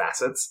additional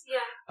facets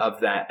of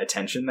that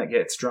attention that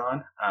gets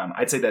drawn.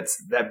 I'd say that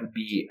would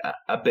be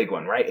a big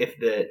one, right?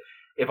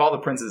 If all the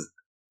princes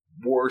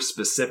were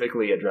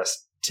specifically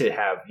addressed to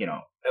have,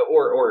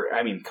 or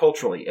I mean,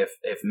 culturally,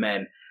 if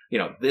men,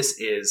 this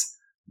is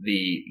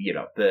the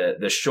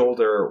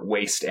shoulder,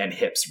 waist, and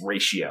hips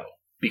ratio,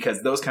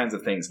 because those kinds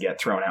of things get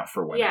thrown out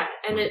for women. Yeah,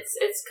 and it's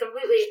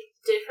completely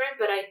different,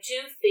 but I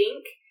do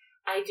think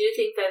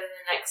that in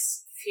the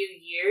next few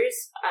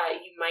years,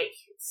 you might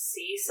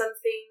see some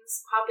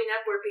things popping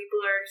up where people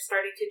are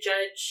starting to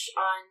judge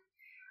on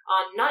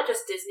not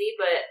just Disney,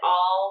 but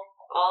all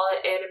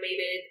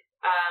animated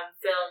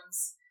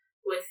films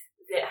with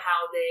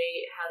how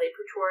they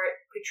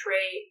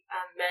portray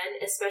men,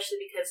 especially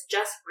because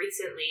just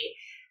recently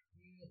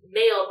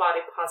male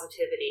body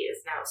positivity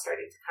is now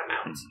starting to come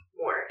out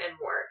more and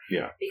more.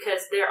 Yeah.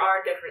 Because there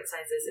are different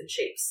sizes and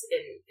shapes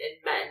in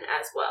men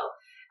as well.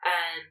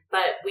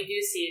 But we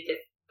do see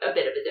a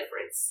bit of a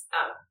difference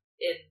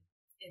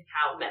in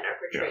how men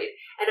are portrayed.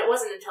 Yeah. And it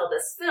wasn't until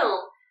this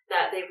film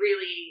that they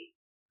really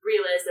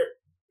realized that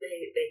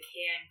they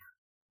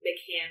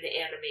can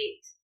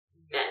animate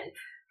men.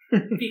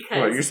 Because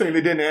well, you're saying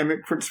they didn't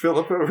animate Prince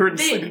Philip over in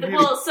Sleeping Beauty?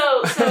 Well,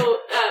 so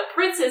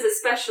princes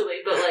especially,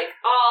 but like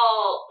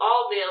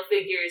all male figures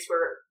figures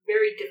were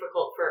very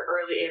difficult for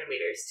early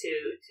animators to.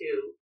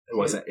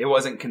 It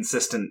wasn't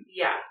consistent.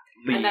 Yeah.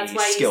 And that's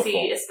why skillful.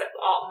 you see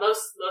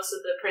most of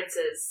the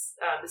princes,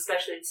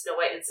 especially in Snow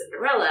White and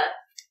Cinderella,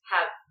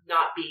 have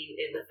not been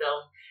in the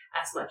film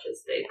as much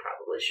as they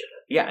probably should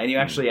have. Yeah, and you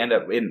actually end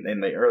up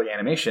in the early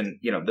animation,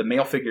 the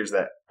male figures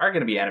that are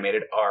going to be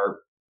animated are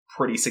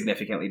pretty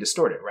significantly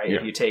distorted, right? Yeah.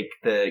 If you take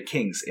the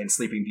kings in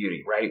Sleeping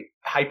Beauty, right?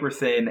 Hyper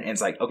thin, and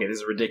it's like, okay, this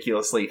is a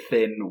ridiculously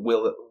thin,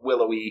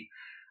 willowy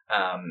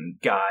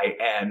guy,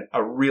 and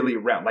a really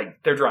round,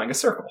 like, they're drawing a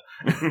circle,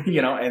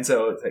 and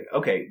so it's like,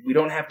 okay, we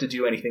don't have to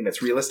do anything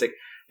that's realistic.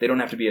 They don't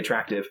have to be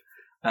attractive.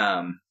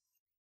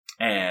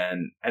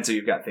 And so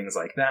you've got things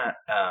like that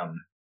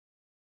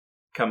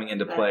coming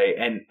into play.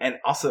 And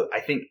also, I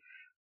think,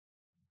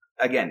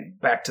 again,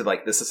 back to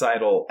like the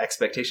societal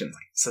expectations,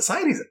 like,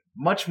 society's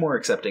much more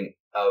accepting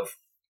of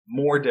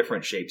more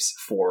different shapes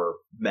for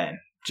men,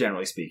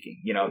 generally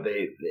speaking.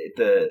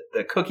 The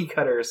cookie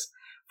cutters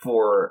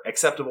for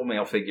acceptable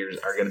male figures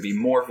are going to be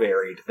more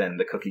varied than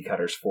the cookie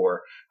cutters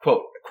for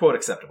quote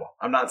acceptable.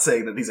 I'm not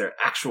saying that these are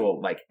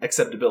actual like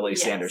acceptability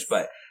standards,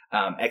 but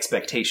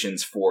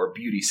expectations for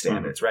beauty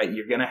standards, right?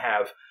 You're going to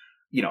have,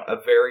 a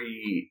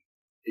very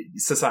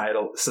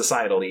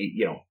societally,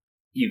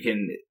 you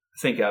can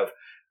think of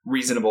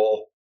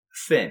reasonable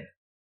thin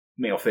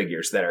male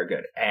figures that are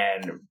good,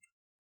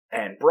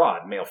 and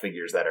broad male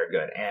figures that are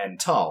good, and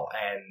tall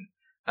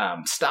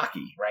and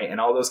stocky, right? And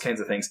all those kinds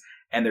of things.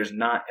 And there's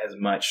not as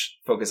much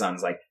focus on,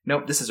 like,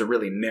 nope, this is a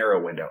really narrow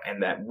window.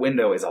 And that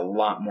window is a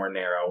lot more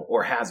narrow,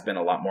 or has been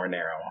a lot more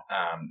narrow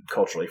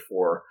culturally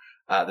for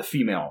the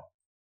female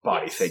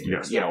body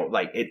figure. Yes.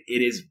 Like it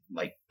is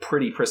like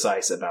pretty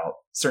precise about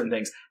certain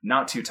things.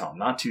 Not too tall,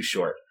 not too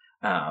short,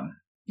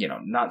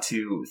 not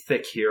too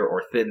thick here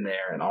or thin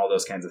there, and all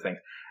those kinds of things.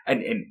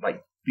 And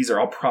like, these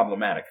are all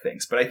problematic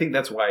things. But I think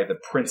that's why the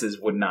princes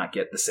would not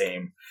get the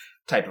same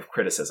type of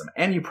criticism.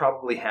 And you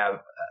probably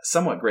have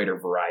somewhat greater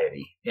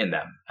variety in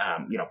them.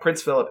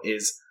 Prince Philip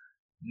is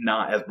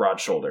not as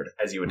broad-shouldered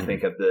as you would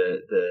think of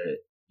the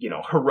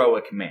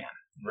heroic man,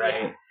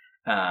 right?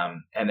 Yeah.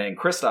 And then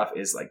Kristoff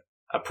is like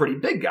a pretty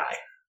big guy,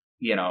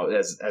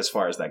 as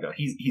far as that goes.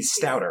 He's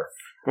stouter.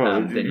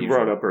 Well, you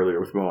brought up earlier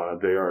with Moana,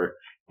 they are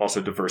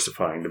also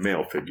diversifying the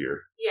male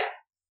figure. Yeah.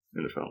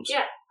 In the films.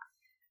 Yeah.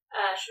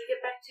 Should we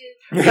get back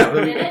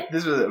to a minute?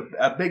 This was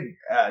a big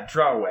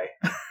drawaway.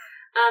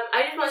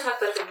 I just want to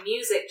talk about the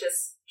music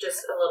just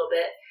a little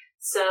bit.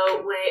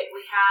 So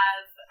we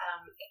have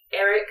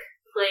Eric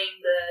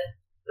playing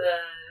the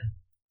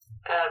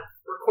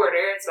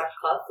recorder. It's about to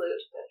call a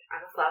flute, but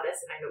I'm a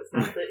flautist and I know it's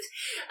not a flute.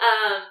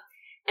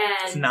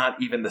 And it's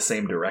not even the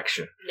same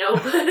direction. No,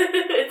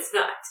 it's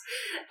not.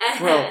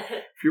 And well,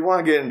 if you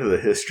want to get into the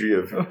history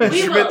of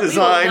instrument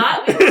design,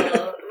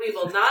 we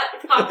will not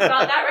talk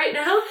about that right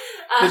now.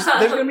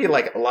 There's going to be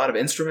like a lot of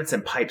instruments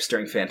and pipes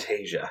during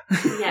Fantasia.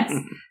 Yes.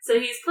 So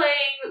he's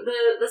playing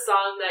the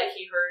song that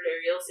he heard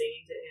Ariel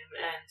singing to him,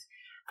 and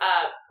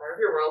Part of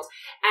Your World.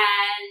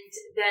 And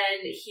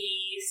then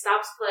he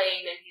stops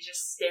playing and he's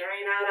just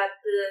staring out at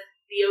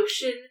the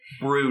ocean.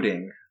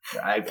 Brooding.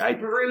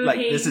 Brooding. Like,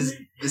 this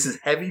is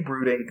heavy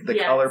brooding. The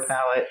color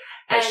palette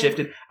has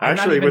shifted.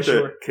 Actually, with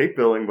the cape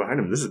building behind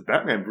him, this is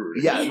Batman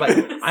brooding. Yeah, like,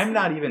 I'm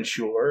not even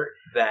sure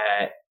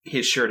that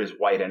his shirt is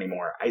white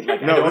anymore. I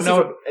don't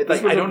know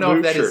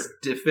if that is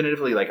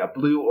definitively like a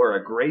blue or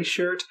a gray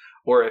shirt,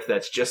 or if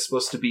that's just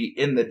supposed to be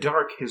in the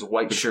dark. His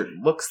white shirt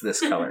looks this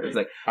color. It's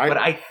like,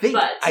 I think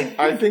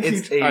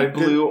it's a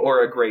blue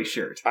or a gray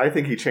shirt. I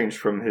think he changed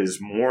from his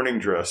morning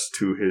dress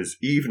to his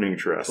evening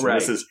dress. Right.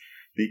 This is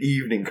the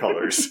evening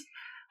colors.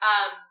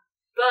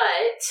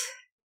 But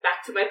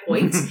back to my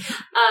point.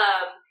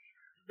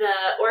 The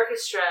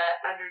orchestra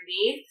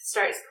underneath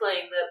starts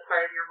playing the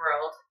Part of Your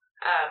World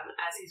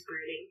as he's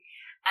brooding,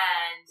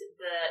 and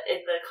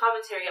in the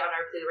commentary on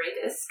our Blu-ray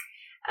disc,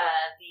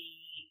 the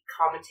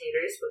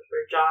commentators, which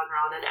were John,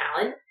 Ron, and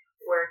Alan,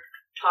 were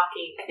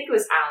talking. I think it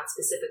was Alan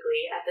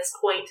specifically at this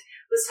point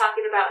was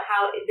talking about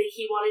how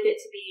he wanted it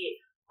to be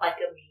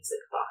like a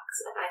music box,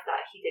 and I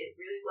thought he did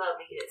really well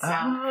making it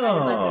sound kind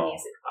of like a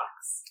music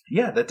box.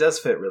 Yeah, that does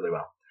fit really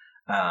well.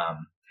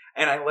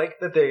 And I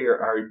like that they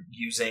are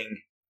using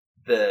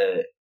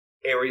the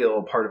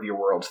Ariel Part of Your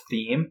World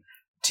theme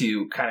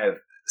to kind of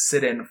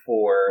sit in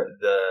for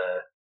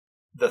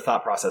the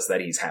thought process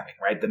that he's having,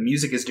 right? The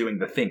music is doing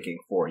the thinking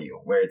for you,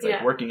 where it's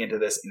like working into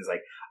this, and it's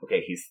like,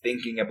 okay, he's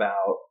thinking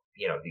about,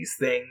 these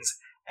things,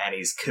 and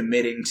he's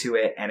committing to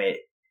it, and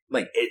it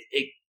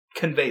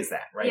conveys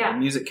that, right? Yeah. The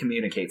music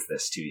communicates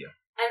this to you.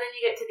 And then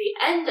you get to the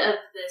end of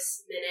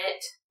this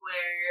minute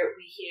where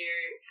we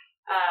hear,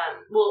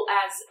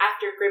 as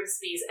after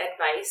Grimsby's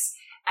advice,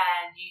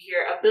 and you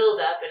hear a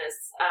build-up, and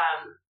it's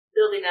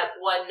building up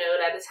one note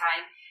at a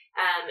time,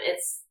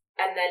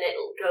 and then it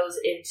goes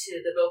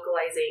into the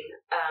vocalizing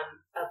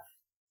of,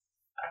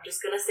 I'm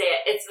just going to say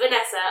it, it's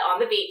Vanessa on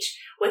the beach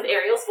with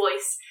Ariel's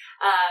voice.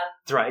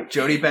 That's right.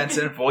 Jodie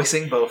Benson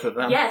voicing both of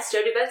them. Yes,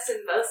 Jodie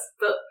Benson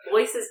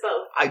voices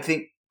both. I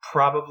think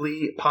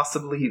possibly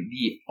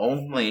the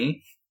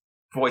only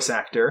voice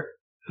actor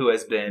who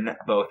has been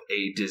both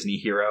a Disney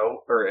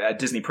hero or a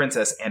Disney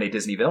princess and a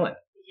Disney villain,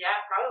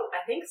 Yeah, probably.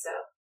 I think so.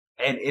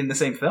 and in the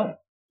same film.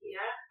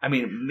 Yeah. I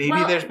mean,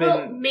 maybe there's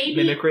been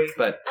mimicry,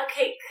 but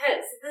Okay,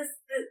 because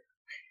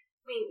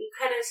I mean, you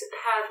kind of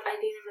have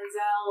Idina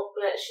Menzel,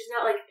 but she's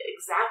not like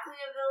exactly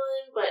a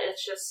villain, but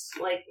it's just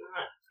like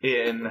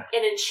in an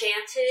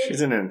Enchanted.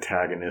 She's an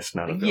antagonist,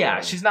 not a villain.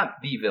 yeah, she's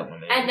not the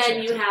villain. and then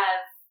Enchanted.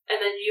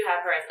 you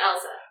have her as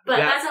Elsa, but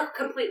that's a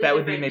completely That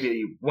would be different,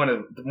 maybe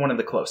one of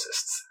the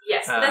closest.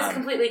 yes, but that's a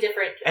completely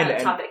different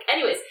topic.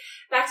 Anyways,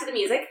 back to the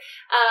music.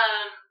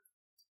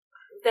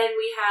 Then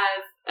we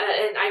have,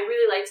 and I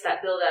really liked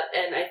that build up,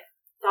 and I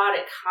thought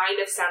it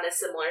kind of sounded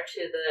similar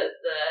to the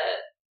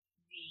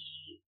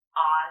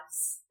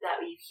odds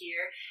that we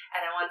hear,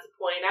 and I wanted to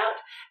point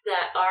out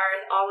that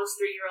our almost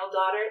 3-year-old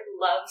daughter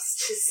loves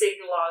to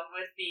sing along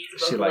with these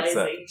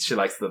vocalizing She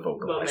likes the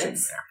vocalizing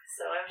moments. there.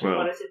 So I just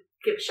wanted to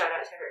give a shout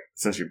out to her.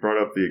 Since you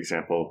brought up the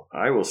example,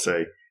 I will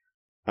say,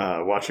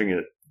 watching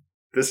it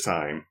this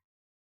time,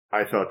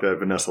 I thought that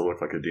Vanessa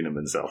looked like Idina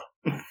Menzel.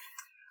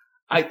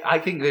 I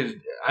think there's,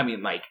 I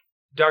mean, like,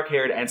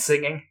 dark-haired and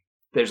singing,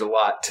 there's a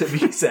lot to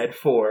be said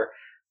for,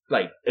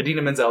 like,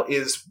 Idina Menzel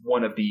is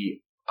one of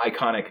the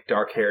iconic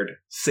dark-haired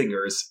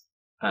singers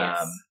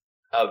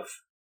of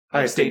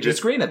stage and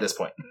screen at this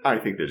point. I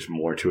think there's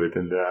more to it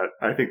than that.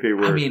 I think they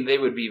were... I mean, they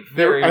would be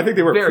I think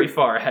they were very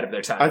far ahead of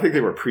their time. I think they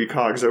were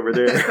precogs over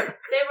there. They were,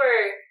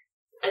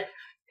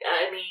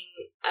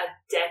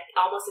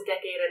 almost a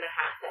decade and a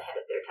half ahead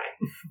of their time.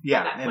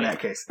 Yeah, in that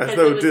case. As Because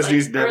though it was,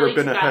 Disney's like, never early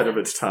been ahead of 2000s.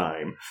 its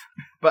time.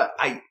 But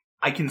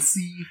I can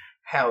see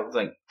how,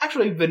 like,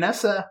 actually,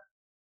 Vanessa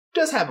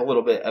does have a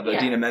little bit of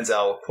Idina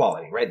Menzel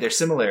quality, right? There's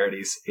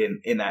similarities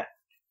in that.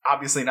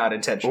 Obviously not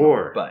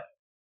intentional, but...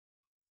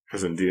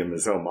 Because Idina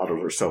Menzel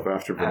modeled herself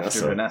after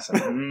Vanessa.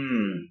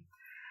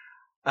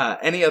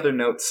 Any other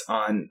notes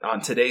on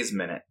today's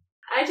minute?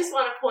 I just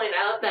want to point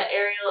out that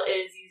Ariel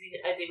is using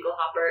a dingle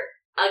hopper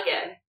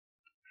again.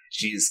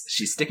 She's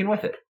sticking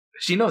with it.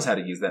 She knows how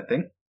to use that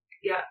thing.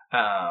 Yeah.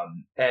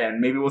 And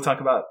maybe we'll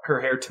talk about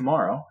her hair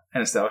tomorrow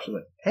and establish,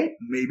 like, hey,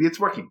 maybe it's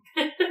working.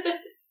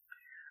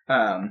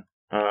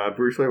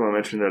 Briefly, I want to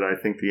mention that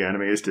I think the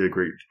animators did a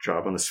great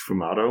job on the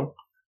sfumato,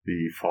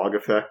 the fog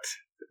effect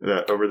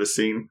that over the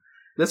scene.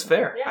 That's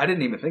fair. Yeah. I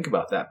didn't even think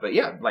about that. But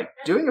yeah, like,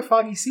 doing a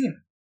foggy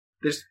scene,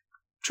 there's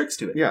tricks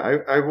to it. Yeah,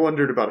 I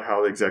wondered about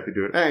how they exactly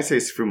do it. And I say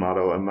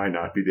sfumato, it might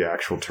not be the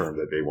actual term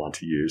that they want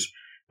to use.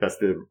 That's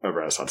a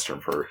Renaissance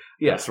term for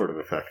that sort of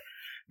effect.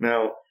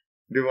 Now,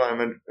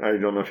 I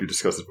don't know if you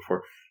discussed this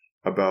before,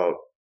 about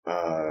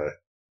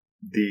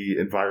the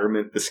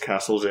environment this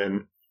castle's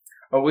in.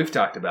 Oh, we've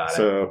talked about it.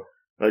 So,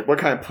 like, what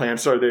kind of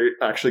plants are they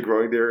actually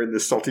growing there in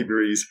this salty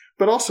breeze?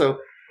 But also...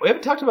 We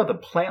haven't talked about the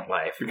plant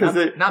life. Because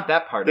not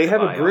that part they of the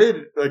have bio. a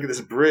bridge, like this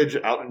bridge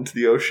out into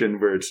the ocean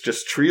where it's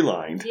just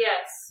tree-lined.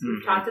 Yes,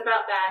 we've talked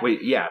about that.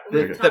 Wait, yeah.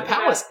 We've The talked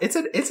palace, it's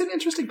an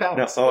interesting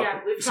palace.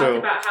 Now, we've talked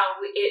about how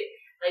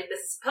this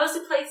is supposed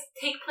to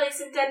take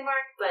place in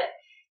Denmark, but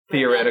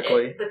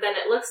theoretically. But then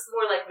it looks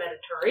more like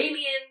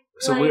Mediterranean.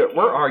 So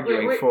we're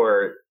arguing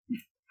for...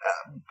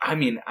 I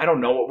mean, I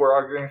don't know what we're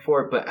arguing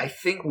for, but I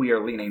think we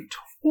are leaning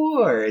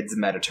towards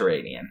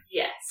Mediterranean.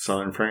 Yes.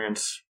 Southern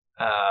France.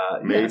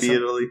 Maybe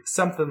Italy.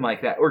 Something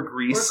like that. Or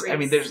Greece. I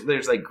mean,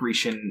 there's like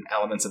Grecian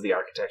elements of the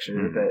architecture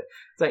that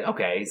it's like,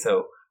 okay,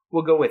 so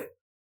we'll go with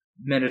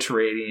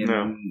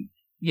Mediterranean,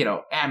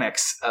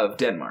 annex of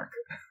Denmark.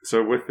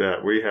 So with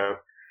that, we have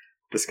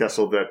this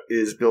castle that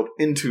is built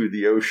into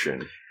the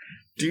ocean.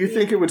 Do you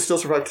think it would still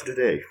survive to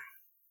today?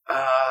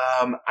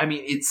 I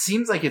mean, it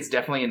seems like it's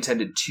definitely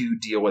intended to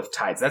deal with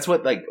tides. That's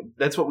what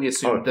we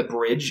assume the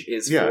bridge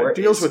is for. Yeah, it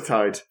deals with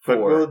tides, but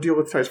will it deal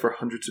with tides for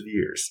hundreds of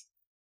years?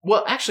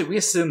 Well, actually, we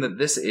assume that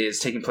this is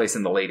taking place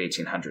in the late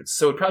 1800s,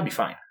 so it'd probably be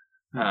fine.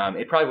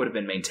 It probably would have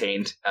been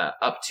maintained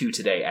up to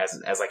today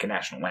as like a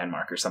national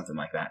landmark or something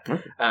like that,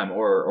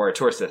 or a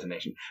tourist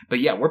destination. But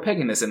yeah, we're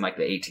pegging this in like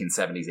the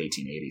 1870s,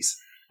 1880s.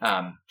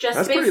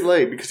 That's pretty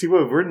late because he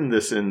would have written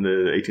this in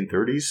the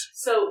 1830s.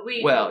 So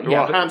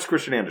Hans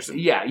Christian Andersen.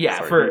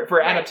 Yeah.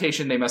 For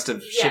adaptation, they must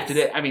have shifted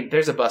it. I mean,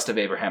 there's a bust of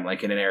Abraham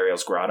Lincoln in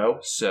Ariel's grotto,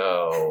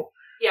 so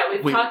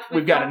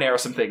we've got to narrow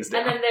some things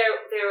down. And then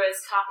there was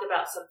talk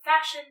about some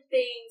fashion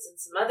things and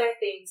some other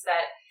things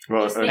that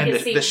just make and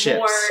it seem the ships.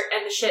 more,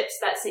 and the ships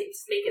that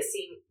make it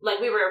seem like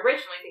we were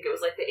originally think it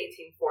was like the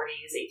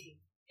 1840s,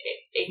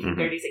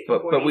 1830s,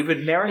 1840s. But we've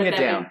been narrowing it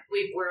down.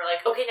 We were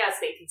like, okay, now it's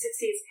the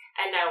 1860s,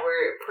 and now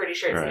we're pretty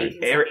sure it's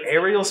the 1870s.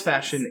 Ariel's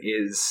fashion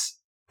is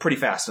pretty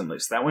fast and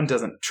loose. That one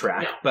doesn't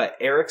track, but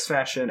Eric's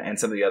fashion and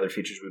some of the other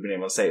features we've been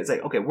able to say, it's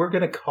like, okay, we're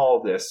going to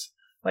call this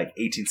like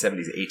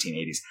 1870s,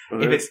 1880s.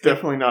 Well, it's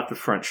definitely not the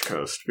French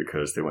coast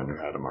because they wouldn't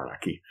have had a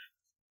monarchy.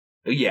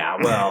 Yeah,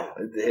 well,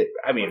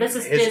 I mean,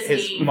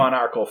 his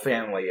monarchical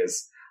family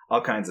is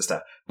all kinds of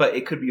stuff. But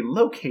it could be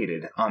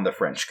located on the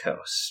French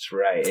coast,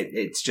 right?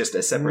 It's just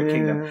a separate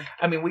kingdom.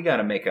 I mean, we got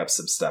to make up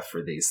some stuff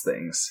for these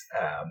things.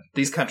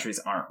 These countries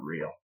aren't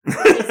real.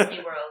 Disney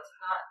World,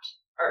 not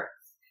Earth.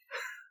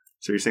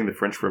 So you're saying the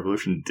French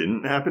Revolution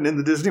didn't happen in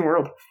the Disney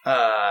World?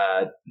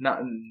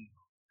 Not.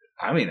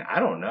 I mean, I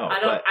don't know. I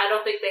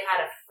don't think they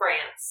had a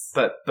France.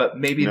 But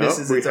maybe No, this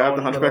is we its have own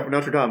the Hunchback of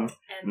Notre Dame.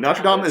 And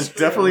Notre Dame is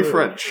definitely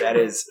French. That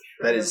is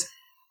Maybe it's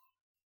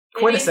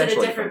quintessentially in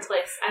a different French.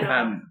 place. I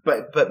don't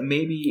know. But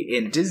maybe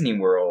in Disney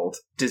World,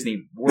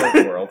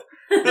 World,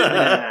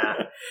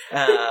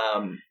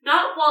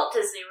 Not Walt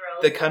Disney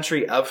World. the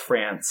country of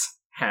France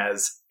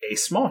has a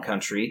small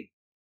country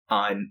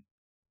on,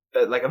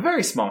 like a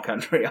very small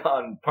country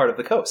on part of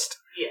the coast.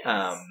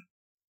 Yes.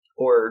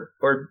 Or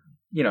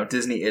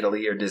Disney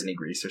Italy or Disney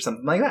Greece or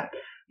something like that.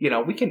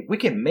 We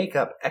can make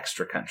up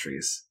extra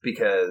countries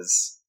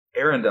because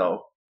Arendelle,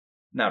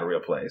 not a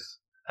real place,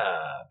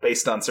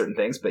 based on certain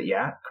things. But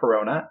yeah,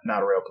 Corona,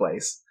 not a real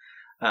place.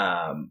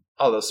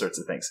 All those sorts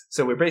of things.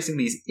 So we're basing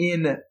these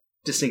in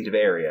distinctive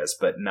areas,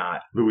 but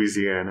not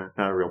Louisiana,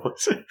 not a real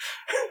place.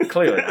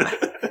 clearly not.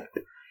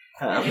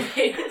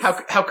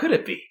 How could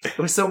it be? It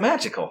was so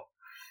magical.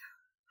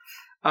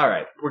 All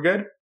right, we're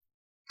good.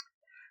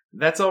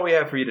 That's all we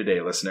have for you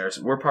today, listeners.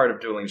 We're part of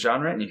Dueling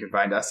Genre, and you can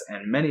find us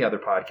and many other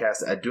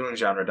podcasts at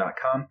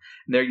duelinggenre.com. And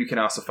there you can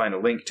also find a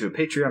link to a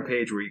Patreon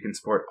page where you can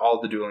support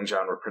all the Dueling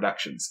Genre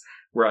productions.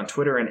 We're on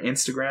Twitter and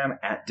Instagram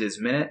at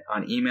DisMinute,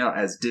 on email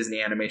as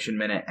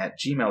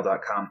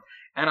DisneyAnimationMinute@gmail.com,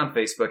 and on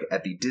Facebook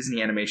at the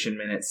Disney Animation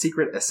Minute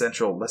Secret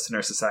Essential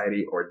Listener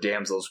Society or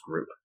Damsels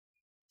Group.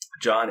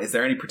 John, is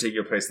there any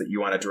particular place that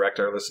you want to direct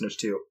our listeners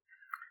to?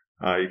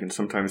 You can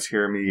sometimes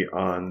hear me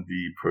on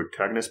the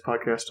Protagonist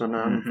podcast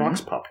on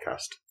Fox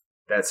Podcast.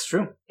 That's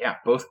true. Yeah,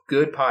 both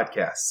good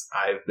podcasts.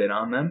 I've been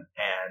on them,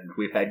 and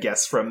we've had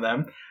guests from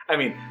them. I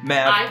mean,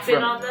 Mav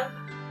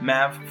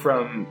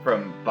from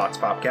Fox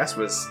Podcast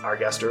was our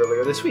guest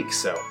earlier this week,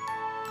 so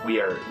we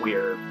are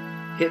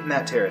hitting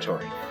that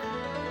territory.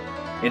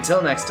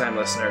 Until next time,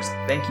 listeners,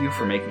 thank you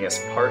for making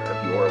us part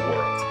of your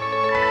world.